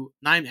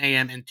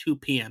 a.m. and 2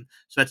 p.m.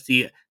 So that's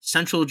the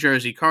Central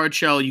Jersey Card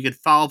Show. You could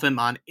follow them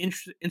on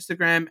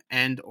Instagram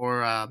and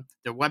or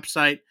their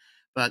website.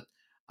 But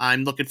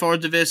I'm looking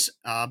forward to this.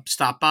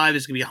 Stop by.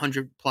 There's going to be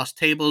 100 plus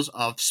tables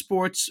of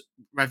sports,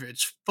 whether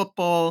it's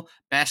football,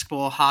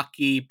 basketball,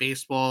 hockey,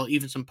 baseball,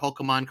 even some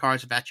Pokemon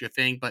cards if that's your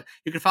thing. But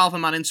you can follow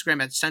them on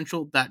Instagram at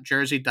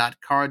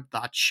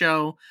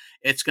central.jersey.card.show.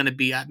 It's going to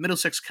be at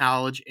Middlesex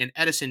College in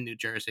Edison, New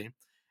Jersey.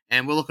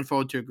 And we're looking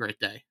forward to a great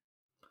day.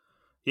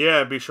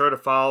 Yeah, be sure to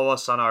follow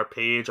us on our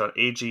page on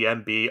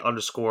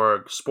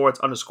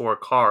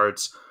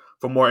AGMB_sports_cards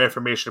for more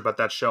information about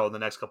that show in the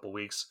next couple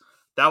weeks.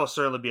 That will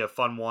certainly be a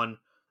fun one.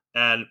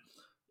 And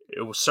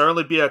it will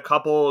certainly be a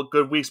couple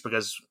good weeks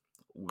because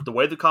the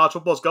way the college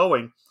football is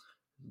going,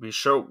 we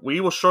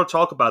will sure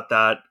talk about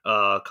that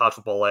college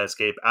football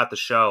landscape at the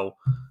show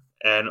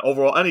and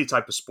overall any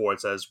type of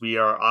sports, as we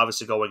are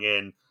obviously going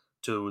in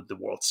to the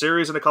World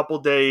Series in a couple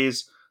of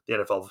days. The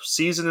NFL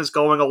season is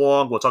going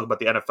along. We'll talk about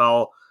the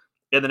NFL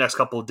in the next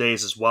couple of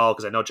days as well,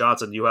 because I know,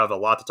 Johnson, you have a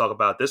lot to talk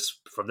about this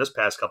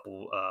past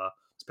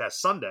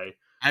Sunday.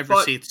 I have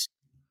receipts.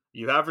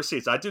 You have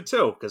receipts. I do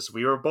too, because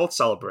we were both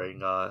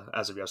celebrating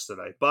as of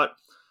yesterday. But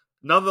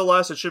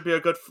nonetheless, it should be a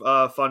good,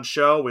 fun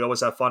show. We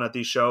always have fun at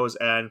these shows,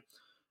 and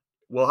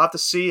we'll have to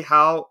see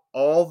how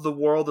all the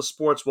world of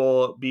sports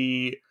will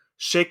be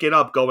shaken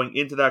up going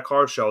into that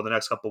card show in the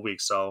next couple of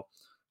weeks. So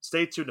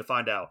stay tuned to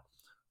find out.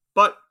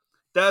 But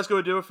that's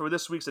going to do it for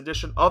this week's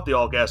edition of the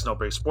All Gas No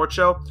Break Sports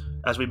Show.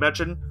 As we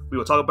mentioned, we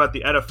will talk about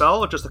the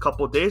NFL in just a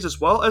couple of days,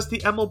 as well as the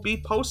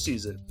MLB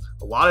postseason.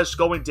 A lot is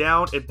going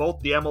down in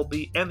both the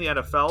MLB and the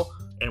NFL,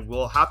 and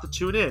we'll have to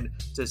tune in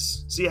to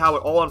see how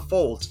it all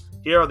unfolds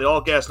here on the All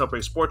Gas No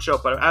Break Sports Show.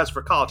 But as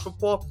for college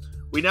football,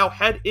 we now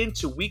head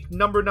into week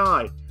number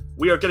 9.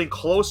 We are getting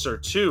closer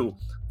to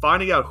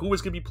finding out who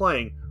is going to be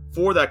playing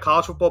for that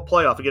college football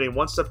playoff and getting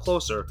one step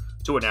closer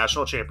to a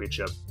national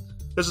championship.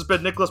 This has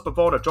been Nicholas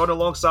Pavona, joined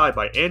alongside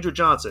by Andrew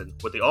Johnson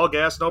with the All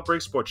Gas No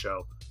Break Sports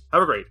Show.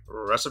 Have a great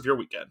rest of your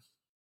weekend.